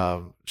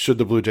 should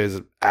the Blue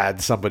Jays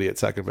add somebody at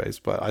second base.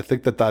 But I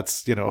think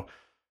that's,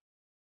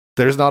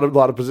 there's not a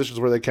lot of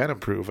positions where they can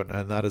improve,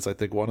 and that is, I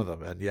think, one of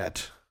them. And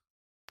yet,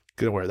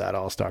 gonna wear that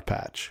All-Star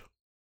patch.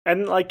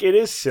 And like, it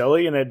is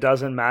silly, and it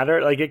doesn't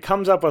matter. Like, it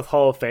comes up with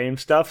Hall of Fame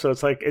stuff, so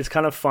it's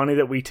kind of funny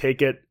that we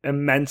take it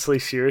immensely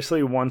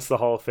seriously once the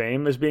Hall of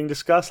Fame is being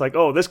discussed. Like,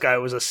 oh, this guy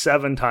was a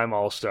 7-time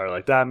All-Star.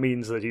 Like, that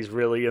means that he's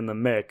really in the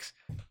mix.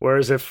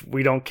 Whereas if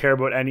we don't care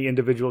about any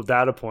individual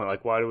data point,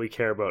 like, why do we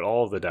care about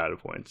all of the data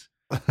points?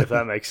 If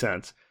that makes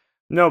sense.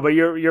 No, but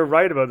you're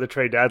right about the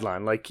trade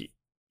deadline. Like,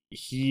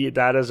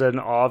 that is an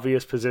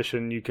obvious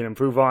position you can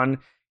improve on.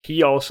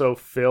 He also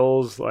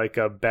fills like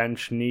a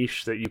bench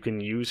niche that you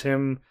can use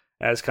him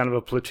as kind of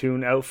a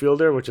platoon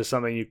outfielder, which is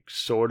something you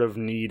sort of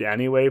need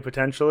anyway,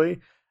 potentially.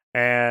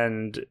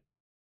 And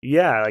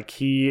yeah, like,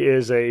 he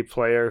is a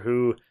player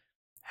who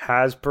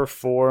has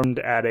performed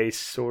at a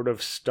sort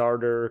of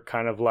starter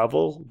kind of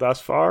level thus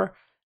far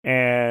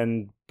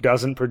and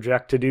doesn't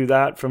project to do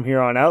that from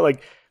here on out.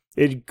 Like,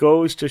 it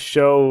goes to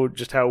show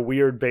just how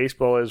weird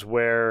baseball is,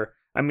 where,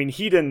 I mean,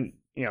 he didn't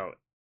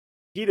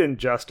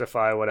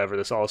justify whatever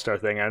this All-Star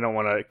thing. I don't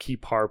want to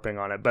keep harping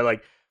on it, but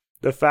like,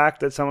 the fact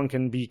that someone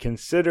can be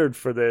considered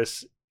for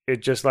this,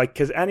 it just like,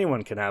 because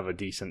anyone can have a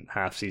decent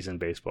half-season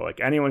baseball. Like,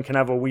 anyone can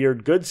have a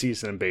weird good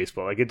season in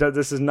baseball. Like,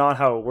 this is not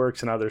how it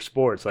works in other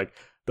sports. Like,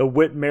 the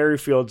Whit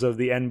Merrifields of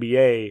the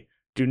NBA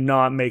do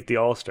not make the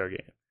All-Star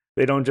game.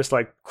 They don't just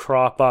like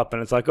crop up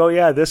and it's like, oh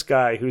yeah, this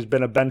guy who's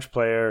been a bench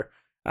player,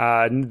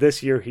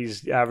 this year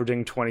he's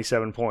averaging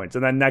 27 points,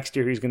 and then next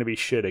year he's going to be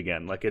shit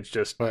again. Like, it's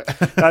just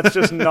that's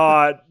just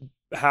not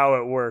how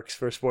it works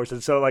for sports.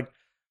 And so like,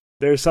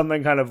 there's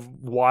something kind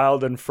of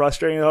wild and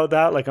frustrating about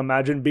that. Like,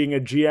 imagine being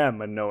a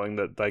GM and knowing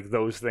that like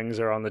those things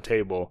are on the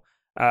table.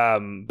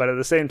 But at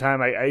the same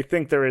time, I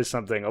think there is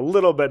something a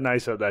little bit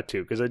nice about that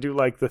too, because I do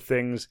like the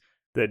things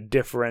that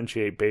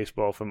differentiate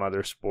baseball from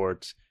other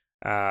sports.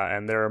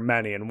 And there are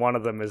many, and one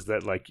of them is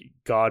that, like,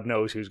 God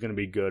knows who's going to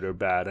be good or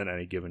bad in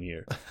any given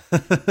year.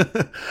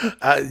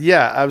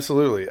 Yeah,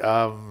 absolutely.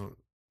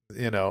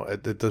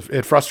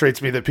 It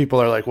frustrates me that people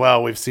are like,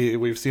 well, we've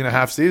seen a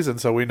half season,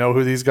 so we know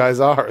who these guys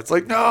are. It's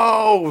like,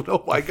 no,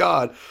 oh my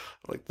God,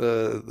 like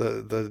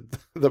the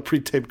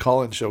pre-taped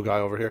call-in show guy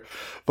over here.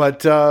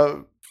 But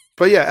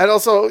yeah, and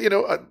also,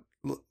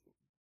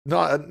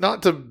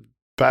 not to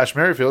bash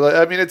Merrifield.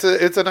 I mean, it's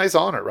a nice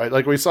honor, right?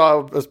 Like, we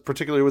saw,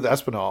 particularly with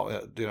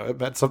Espinal, it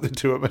meant something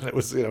to him, and it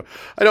was,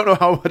 I don't know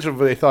how much of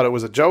they thought it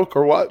was a joke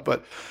or what,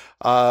 but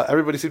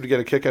everybody seemed to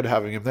get a kick out of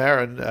having him there,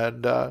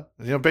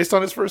 and based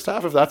on his first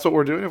half, if that's what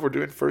we're doing, if we're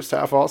doing first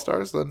half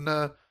All-Stars, then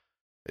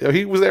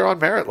he was there on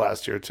merit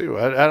last year too,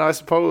 and I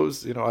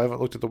suppose, I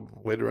haven't looked at the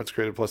weighted runs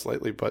created plus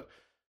lately, but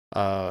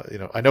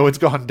I know it's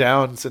gone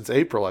down since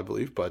April, I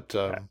believe, but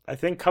I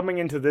think coming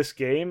into this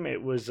game,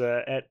 it was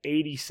at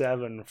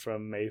 87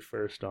 from May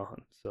 1st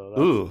on. So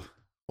that's, ooh,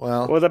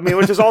 well, I mean,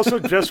 which is also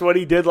just what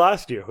he did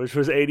last year, which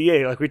was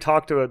 88. Like, we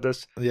talked about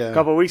this a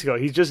couple of weeks ago.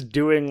 He's just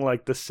doing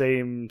like the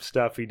same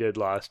stuff he did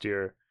last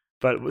year,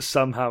 but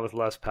somehow with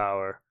less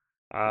power.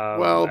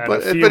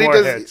 But he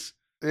does hits.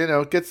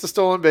 Gets the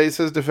stolen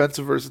bases,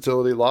 defensive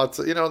versatility, lots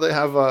of, they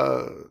have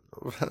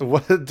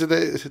what do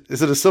they,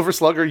 is it a Silver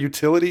Slugger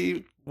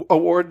utility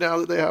award now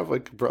that they have?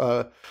 Like,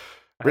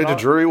 Brandon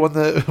Drury won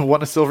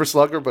a Silver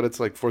Slugger, but it's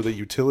like for the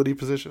utility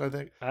position, I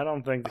think. I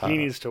don't think he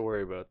needs to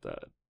worry about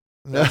that.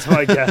 That's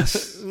my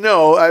guess.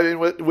 No, I mean,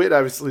 Witt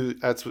obviously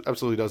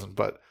absolutely doesn't,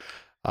 but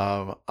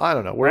I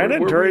don't know. We're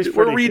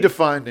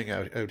redefining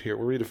out here.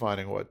 We're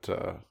redefining what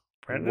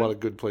a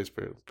good place.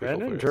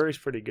 Brandon Drury's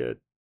pretty good.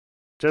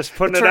 Just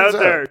putting it out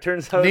there.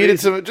 Turns out needed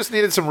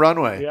some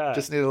runway. Yeah.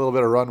 Just needed a little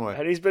bit of runway.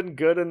 And he's been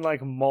good in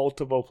like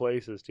multiple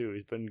places too.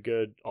 He's been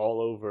good all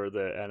over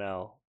the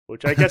NL,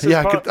 which I guess is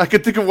I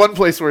could think of one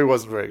place where he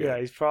wasn't very good. Yeah,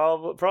 he's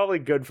probably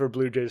good for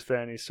Blue Jays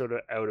fan. He's sort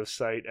of out of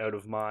sight, out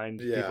of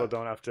mind. Yeah. People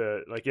don't have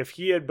to like if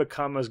he had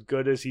become as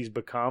good as he's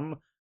become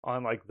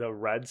on like the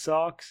Red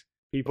Sox,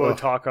 people would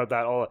talk about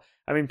that all.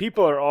 I mean,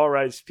 people are all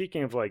right.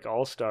 Speaking of like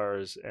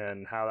all-stars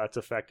and how that's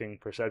affecting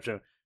perception,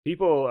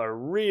 people are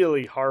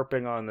really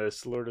harping on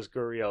this Lourdes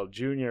Gurriel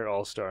Jr.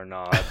 all-star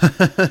nod.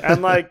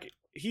 And like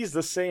he's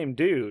the same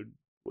dude.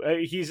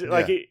 He's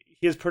like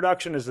his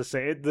production is the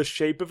same. The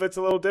shape of it's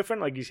a little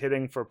different. Like he's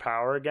hitting for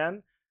power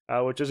again,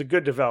 which is a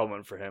good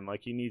development for him.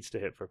 Like he needs to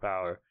hit for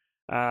power.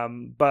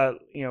 But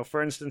you know,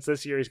 for instance,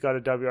 this year he's got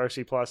a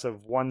WRC plus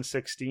of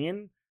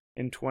 116.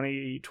 In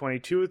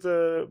 2022 with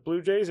the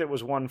Blue Jays, it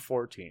was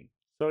 114.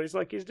 So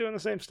he's doing the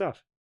same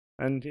stuff,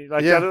 and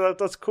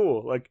that's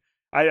cool. Like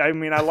I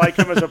mean, I like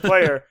him as a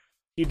player.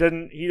 He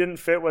didn't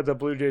fit what the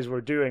Blue Jays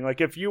were doing. Like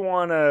if you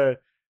want to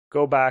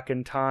go back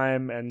in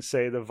time and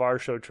say the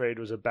Varsho trade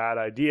was a bad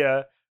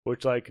idea,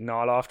 which like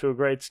not off to a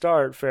great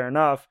start, fair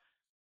enough.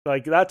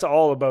 Like that's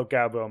all about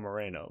Gabriel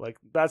Moreno. Like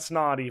that's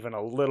not even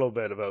a little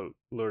bit about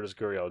Lourdes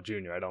Gurriel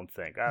Jr. I don't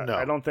think.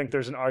 I don't think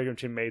there's an argument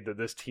to be made that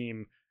this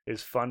team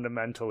is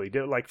fundamentally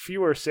like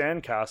fewer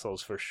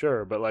sandcastles for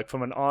sure, but like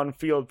from an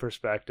on-field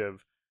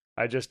perspective,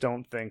 I just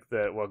don't think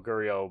that what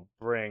Gurriel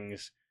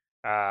brings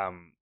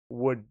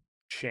would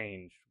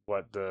change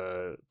what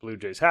the Blue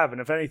Jays have.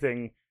 And if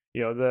anything,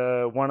 you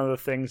know, one of the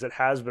things that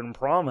has been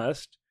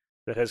promised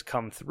that has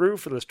come through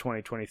for this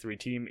 2023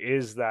 team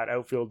is that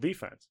outfield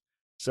defense.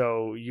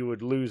 So you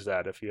would lose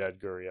that if you had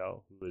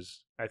Gurriel,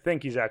 I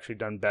think he's actually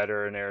done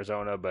better in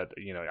Arizona, but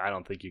you know, I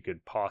don't think you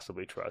could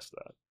possibly trust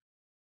that.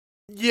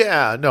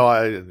 Yeah, no,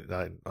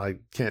 I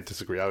can't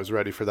disagree. I was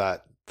ready for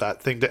that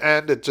thing to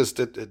end. It just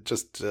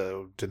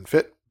didn't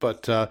fit.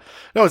 But no,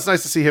 it's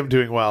nice to see him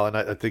doing well, and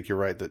I think you're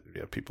right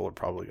that people are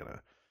probably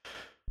gonna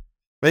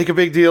make a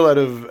big deal out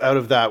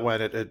of that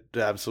when it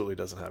absolutely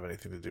doesn't have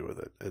anything to do with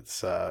it.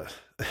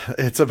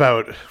 It's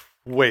about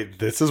wait,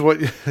 this is what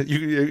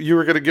you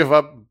were gonna give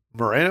up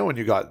Moreno when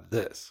you got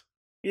this.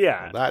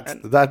 Yeah, well,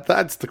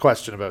 that's the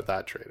question about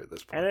that trade at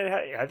this point.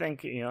 And I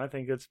think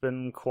it's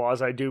been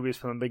quasi dubious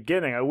from the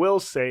beginning. I will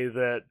say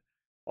that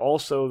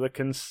also the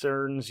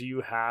concerns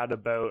you had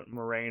about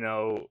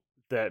Moreno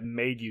that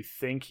made you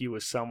think he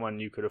was someone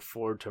you could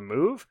afford to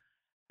move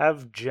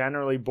have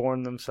generally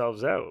borne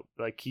themselves out.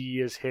 Like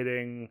he is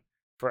hitting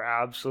for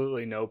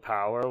absolutely no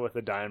power with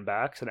the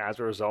Diamondbacks, and as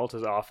a result,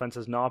 his offense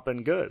has not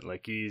been good.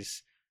 Like he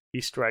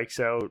strikes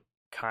out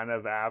kind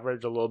of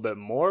average a little bit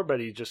more,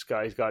 but he's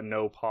got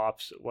no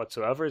pops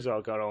whatsoever. He's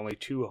got only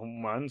 2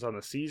 home runs on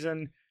the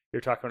season. You're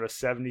talking about a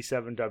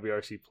 77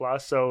 WRC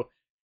plus. So,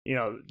 you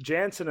know,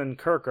 Jansen and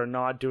Kirk are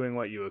not doing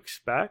what you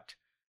expect.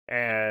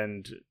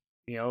 And,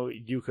 you know,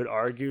 you could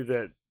argue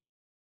that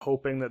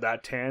hoping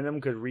that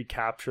tandem could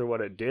recapture what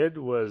it did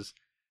was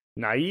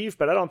naive,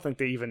 but I don't think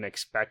they even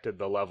expected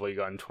the level you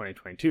got in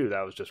 2022.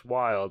 That was just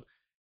wild.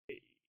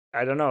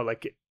 I don't know,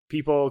 like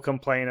people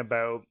complain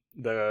about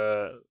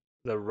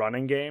the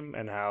running game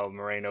and how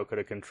Moreno could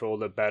have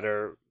controlled it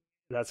better.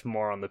 That's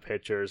more on the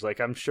pitchers. Like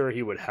I'm sure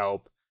he would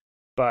help,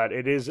 but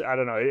it is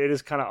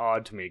kind of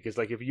odd to me because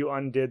like if you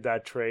undid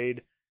that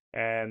trade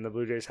and the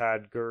Blue Jays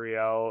had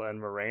Gurriel and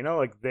Moreno,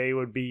 like they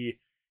would be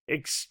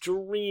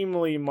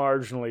extremely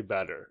marginally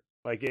better.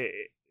 Like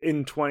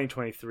in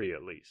 2023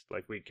 at least.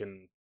 Like we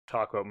can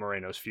talk about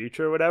Moreno's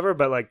future or whatever,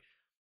 but like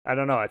I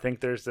don't know. I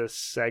think there's this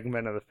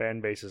segment of the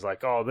fan base is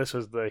like, oh, this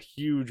was the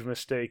huge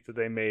mistake that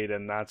they made,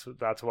 and that's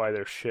why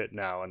they're shit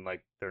now, and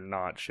like they're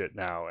not shit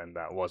now, and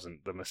that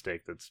wasn't the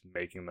mistake that's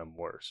making them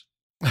worse.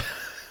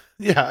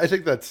 Yeah, I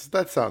think that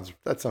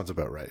sounds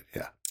about right.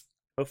 Yeah.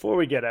 Before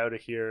we get out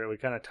of here, we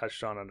kind of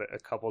touched on it a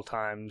couple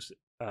times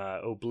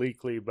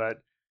obliquely,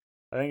 but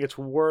I think it's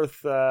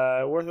worth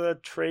a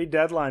trade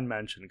deadline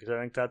mention because I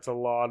think that's a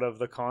lot of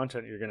the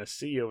content you're going to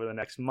see over the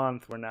next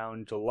month. We're now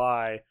in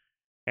July,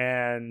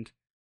 and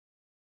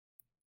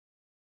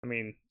I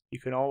mean, you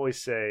can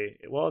always say,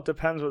 well, it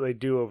depends what they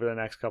do over the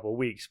next couple of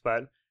weeks,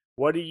 but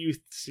what do you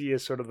see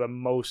as sort of the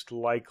most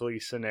likely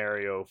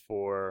scenario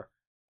for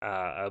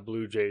a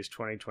Blue Jays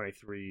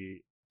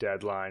 2023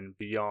 deadline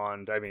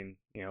beyond, I mean,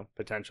 you know,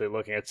 potentially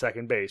looking at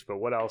second base, but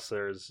what else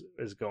is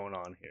going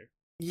on here?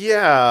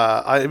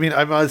 Yeah, I mean,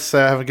 I must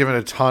say I haven't given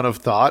a ton of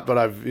thought, but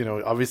I've, you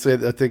know, obviously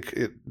I think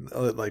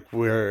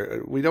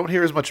we don't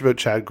hear as much about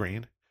Chad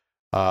Green.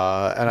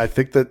 And I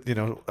think that, you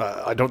know,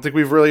 I don't think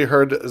we've really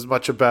heard as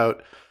much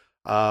about,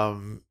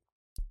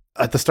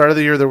 at the start of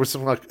the year, there was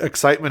some like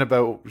excitement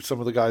about some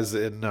of the guys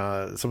in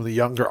some of the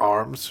younger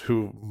arms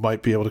who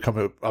might be able to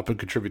come up and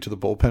contribute to the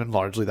bullpen. And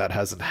largely that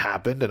hasn't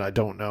happened. And I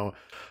don't know,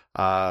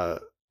 I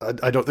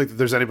don't think that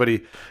there's anybody,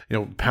 you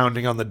know,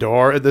 pounding on the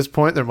door at this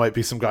point. There might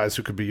be some guys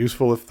who could be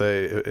useful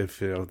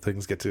if you know,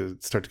 things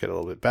start to get a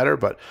little bit better,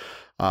 but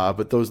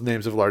those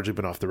names have largely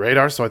been off the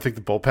radar. So I think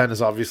the bullpen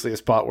is obviously a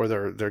spot where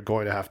they're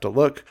going to have to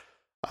look.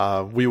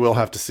 We will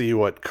have to see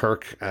what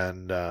Kirk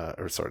and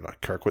or sorry, not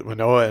Kirk, what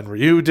Manoah and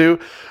Ryu do,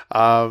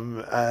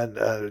 and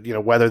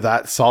whether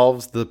that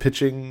solves the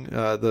pitching,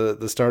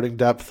 the starting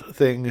depth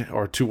thing,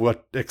 or to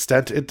what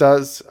extent it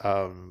does.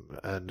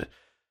 And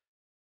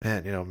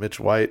man, Mitch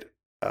White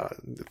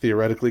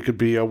theoretically could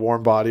be a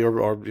warm body,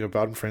 or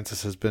Bowden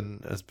Francis has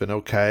been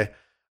okay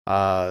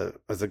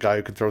as a guy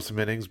who can throw some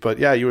innings. But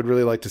yeah, you would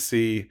really like to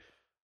see.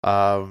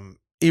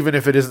 Even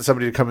if it isn't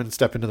somebody to come and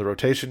step into the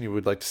rotation, you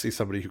would like to see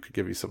somebody who could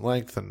give you some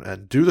length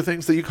and do the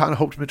things that you kind of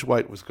hoped Mitch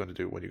White was going to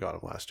do when you got him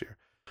last year.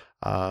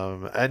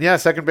 And yeah,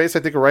 second base, I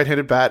think a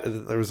right-handed bat.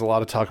 There was a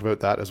lot of talk about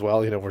that as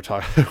well.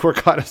 We're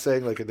kind of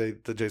saying like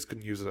the Jays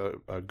couldn't use a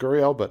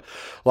Gurriel, but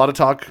a lot of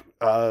talk.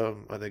 I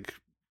think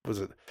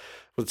was it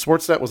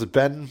Sportsnet? Was it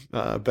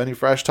Benny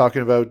Fresh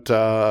talking about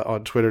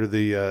on Twitter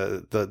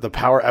the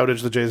power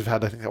outage the Jays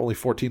have had? I think only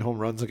 14 home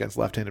runs against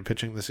left-handed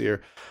pitching this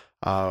year.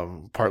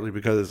 Partly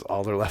because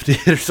all their lefty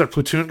hitters are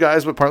platoon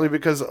guys, but partly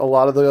because a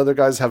lot of the other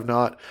guys have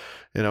not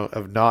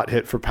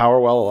hit for power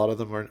well. A lot of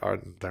them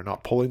they're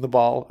not pulling the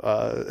ball.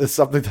 It's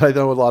something that I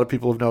know a lot of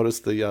people have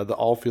noticed. The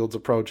all fields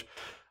approach,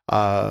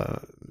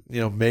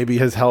 maybe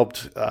has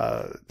helped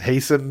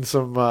hasten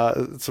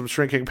some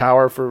shrinking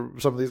power for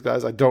some of these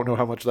guys. I don't know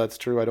how much that's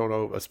true. I don't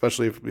know,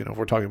 especially if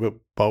we're talking about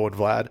Bo and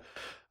Vlad,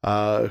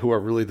 who are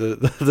really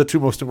the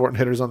two most important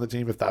hitters on the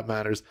team, if that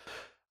matters.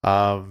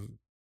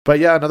 But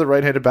yeah, another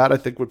right-handed bat I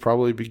think would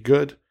probably be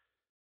good.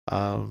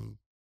 And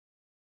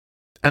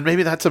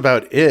maybe that's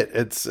about it.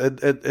 It's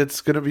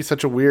going to be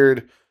such a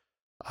weird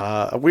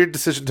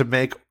decision to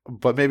make,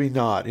 but maybe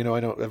not. I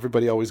know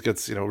everybody always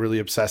gets really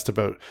obsessed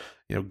about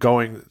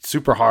going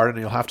super hard, and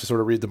you'll have to sort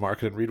of read the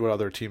market and read what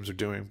other teams are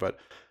doing. But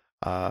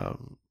I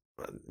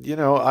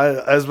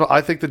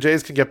think the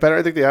Jays can get better.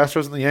 I think the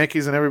Astros and the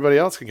Yankees and everybody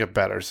else can get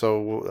better.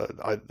 So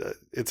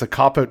it's a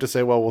cop out to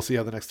say, well, we'll see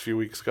how the next few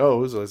weeks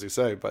goes, as you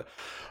say, but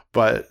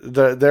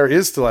there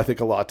is still, I think,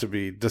 a lot to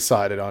be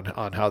decided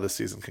on how the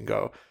season can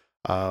go.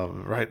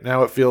 Right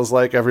now, it feels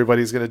like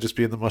everybody's going to just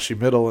be in the mushy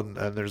middle, and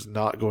there's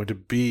not going to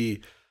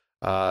be,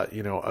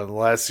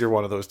 unless you're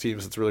one of those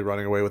teams that's really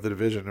running away with the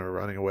division or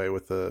running away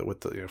with the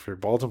if you're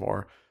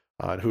Baltimore,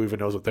 who even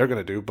knows what they're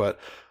going to do. But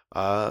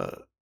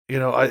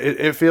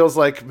it feels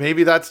like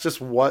maybe that's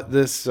just what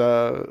this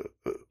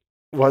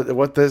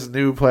what this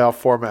new playoff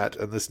format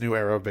and this new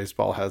era of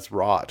baseball has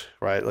wrought,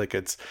 right? Like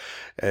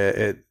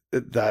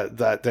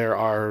that there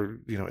are,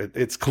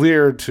 it's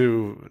clear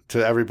to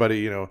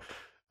everybody,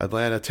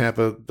 Atlanta,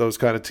 Tampa, those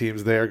kind of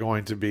teams, they are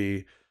going to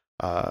be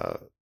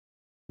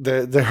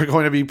they're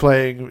going to be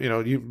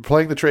playing,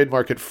 playing the trade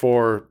market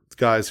for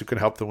guys who can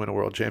help them win a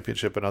world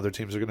championship, and other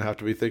teams are going to have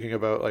to be thinking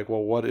about like,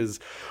 well, what is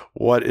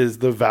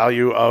the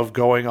value of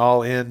going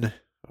all in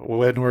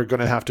when we're going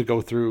to have to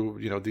go through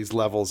these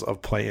levels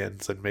of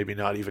play-ins and maybe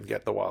not even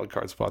get the wild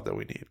card spot that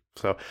we need.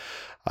 So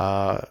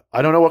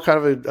I don't know what kind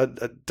of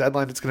a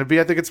deadline it's going to be.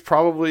 I think it's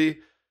probably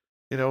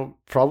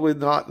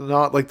not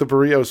like the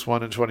Barrios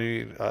one in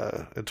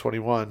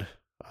 21.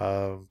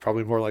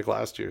 Probably more like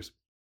last year's.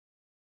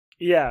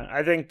 Yeah,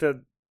 I think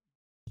the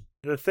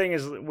thing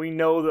is, we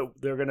know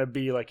that they're going to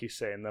be, like you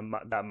say, in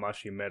that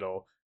mushy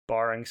middle,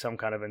 barring some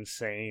kind of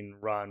insane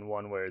run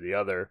one way or the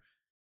other.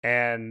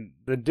 And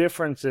the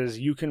difference is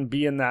you can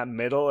be in that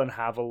middle and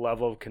have a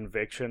level of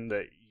conviction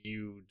that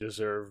you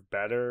deserve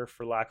better,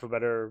 for lack of a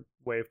better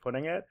way of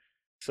putting it.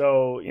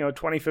 So,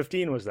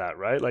 2015 was that,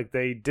 right? Like,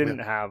 they didn't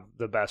have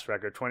the best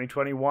record.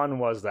 2021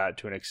 was that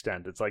to an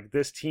extent. It's like,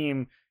 this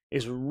team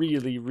is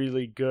really,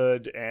 really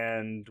good,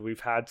 and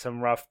we've had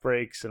some rough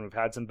breaks and we've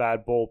had some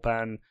bad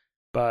bullpen,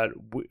 but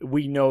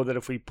we know that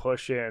if we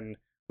push in,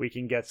 we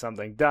can get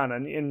something done.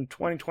 And in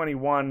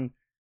 2021,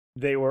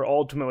 they were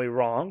ultimately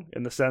wrong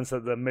in the sense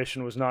that the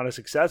mission was not a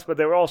success, but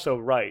they were also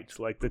right.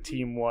 Like, the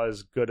team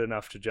was good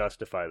enough to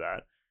justify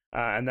that.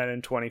 And then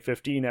in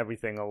 2015,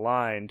 everything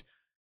aligned.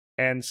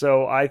 And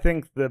so I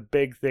think the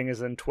big thing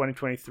is in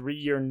 2023,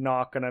 you're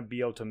not going to be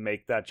able to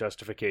make that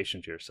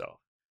justification to yourself.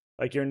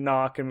 Like, you're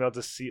not going to be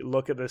able to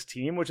look at this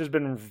team, which has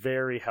been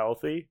very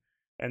healthy,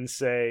 and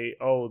say,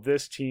 oh,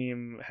 this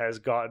team has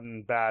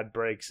gotten bad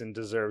breaks and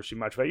deserves too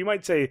much. But you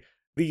might say,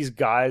 these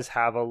guys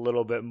have a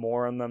little bit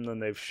more on them than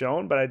they've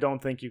shown, but I don't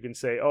think you can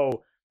say,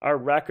 oh, our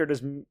record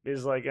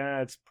is like,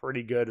 it's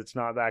pretty good, it's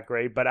not that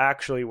great, but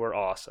actually we're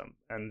awesome,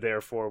 and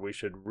therefore we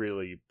should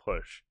really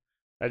push.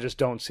 I just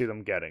don't see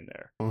them getting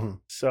there. Mm-hmm.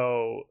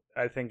 So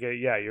I think,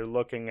 you're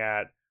looking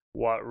at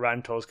what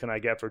rentals can I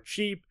get for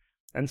cheap,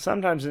 and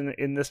sometimes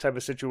in this type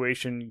of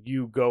situation,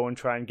 you go and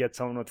try and get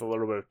someone with a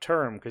little bit of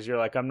term, because you're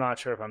like, I'm not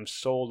sure if I'm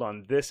sold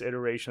on this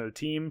iteration of the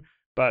team,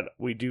 but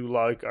we do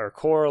like our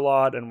core a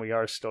lot, and we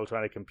are still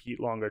trying to compete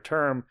longer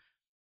term.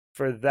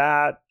 For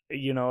that,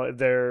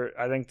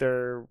 I think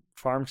their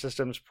farm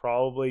system's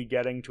probably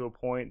getting to a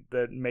point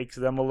that makes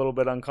them a little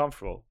bit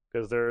uncomfortable,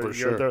 because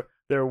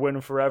they're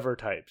win forever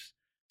types.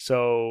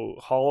 So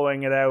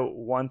hollowing it out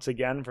once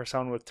again for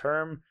someone with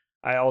term,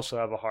 I also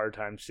have a hard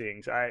time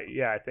seeing. So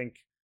I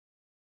think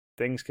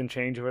things can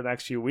change over the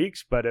next few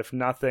weeks, but if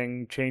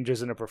nothing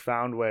changes in a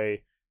profound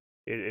way,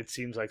 it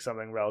seems like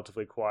something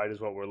relatively quiet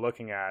is what we're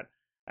looking at.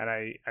 And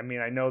I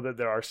mean, I know that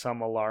there are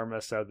some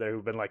alarmists out there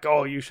who've been like,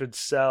 oh, you should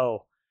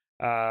sell.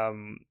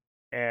 And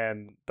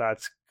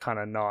that's kind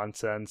of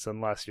nonsense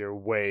unless you're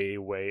way,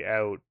 way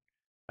out.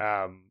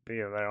 They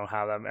don't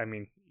have that. I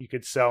mean, you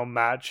could sell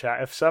Matt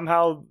Chapman. If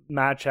somehow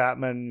Matt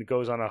Chapman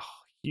goes on a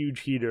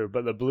huge heater,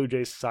 but the Blue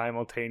Jays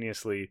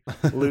simultaneously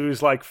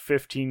lose like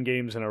 15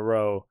 games in a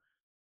row,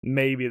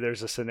 maybe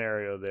there's a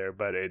scenario there,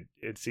 but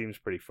it seems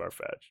pretty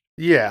far-fetched.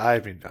 Yeah, I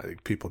mean, I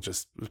think people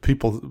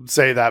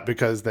say that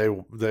because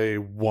they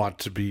want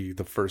to be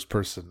the first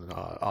person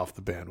off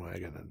the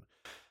bandwagon,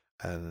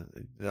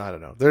 and I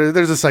don't know.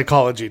 There's a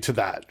psychology to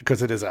that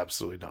because it is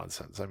absolutely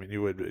nonsense. I mean,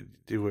 people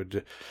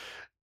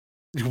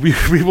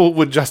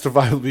would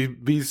justifiably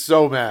be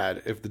so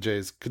mad if the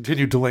Jays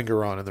continued to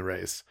linger on in the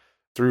race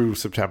through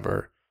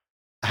September,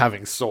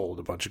 having sold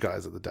a bunch of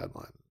guys at the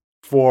deadline.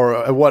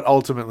 For what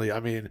ultimately,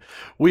 I mean,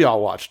 we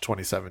all watched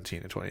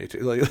 2017 and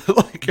 2018.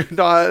 Like you're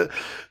not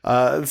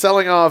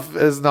selling off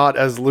is not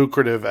as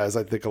lucrative as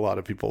I think a lot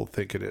of people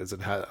think it is,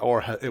 and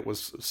it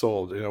was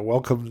sold.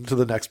 Welcome to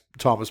the next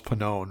Thomas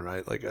Pannone,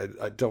 right? Like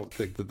I don't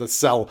think that the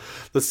sell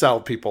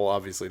people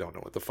obviously don't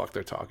know what the fuck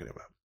they're talking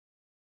about.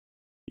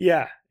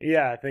 Yeah,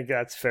 I think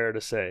that's fair to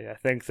say. I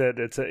think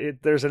that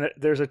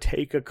there's a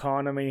take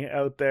economy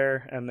out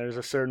there, and there's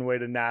a certain way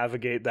to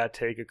navigate that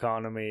take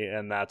economy,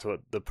 and that's what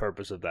the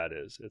purpose of that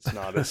is.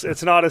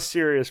 It's not a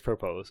serious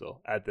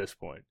proposal at this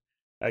point.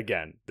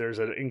 Again, there's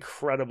an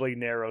incredibly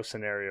narrow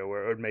scenario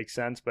where it would make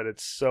sense, but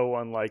it's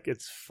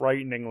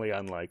frighteningly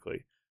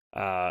unlikely,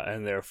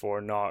 and therefore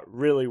not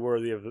really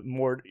worthy of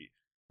more.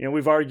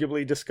 We've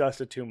arguably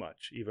discussed it too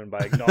much, even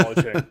by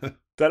acknowledging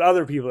that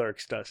other people are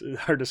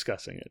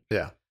discussing it.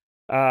 Yeah.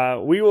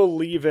 We will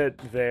leave it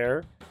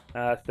there.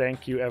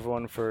 Thank you,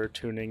 everyone, for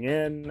tuning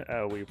in.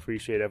 We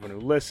appreciate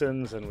everyone who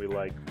listens, and we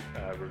like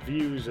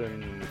reviews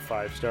and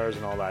 5 stars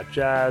and all that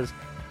jazz.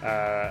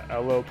 A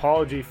little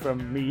apology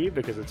from me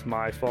because it's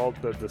my fault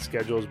that the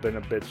schedule has been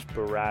a bit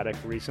sporadic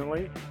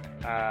recently.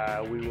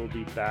 We will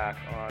be back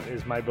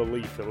is my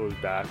belief that we'll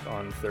be back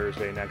on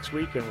Thursday next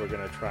week, and we're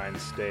going to try and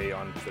stay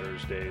on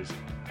Thursdays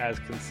as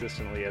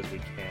consistently as we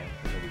can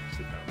in the weeks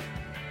to come.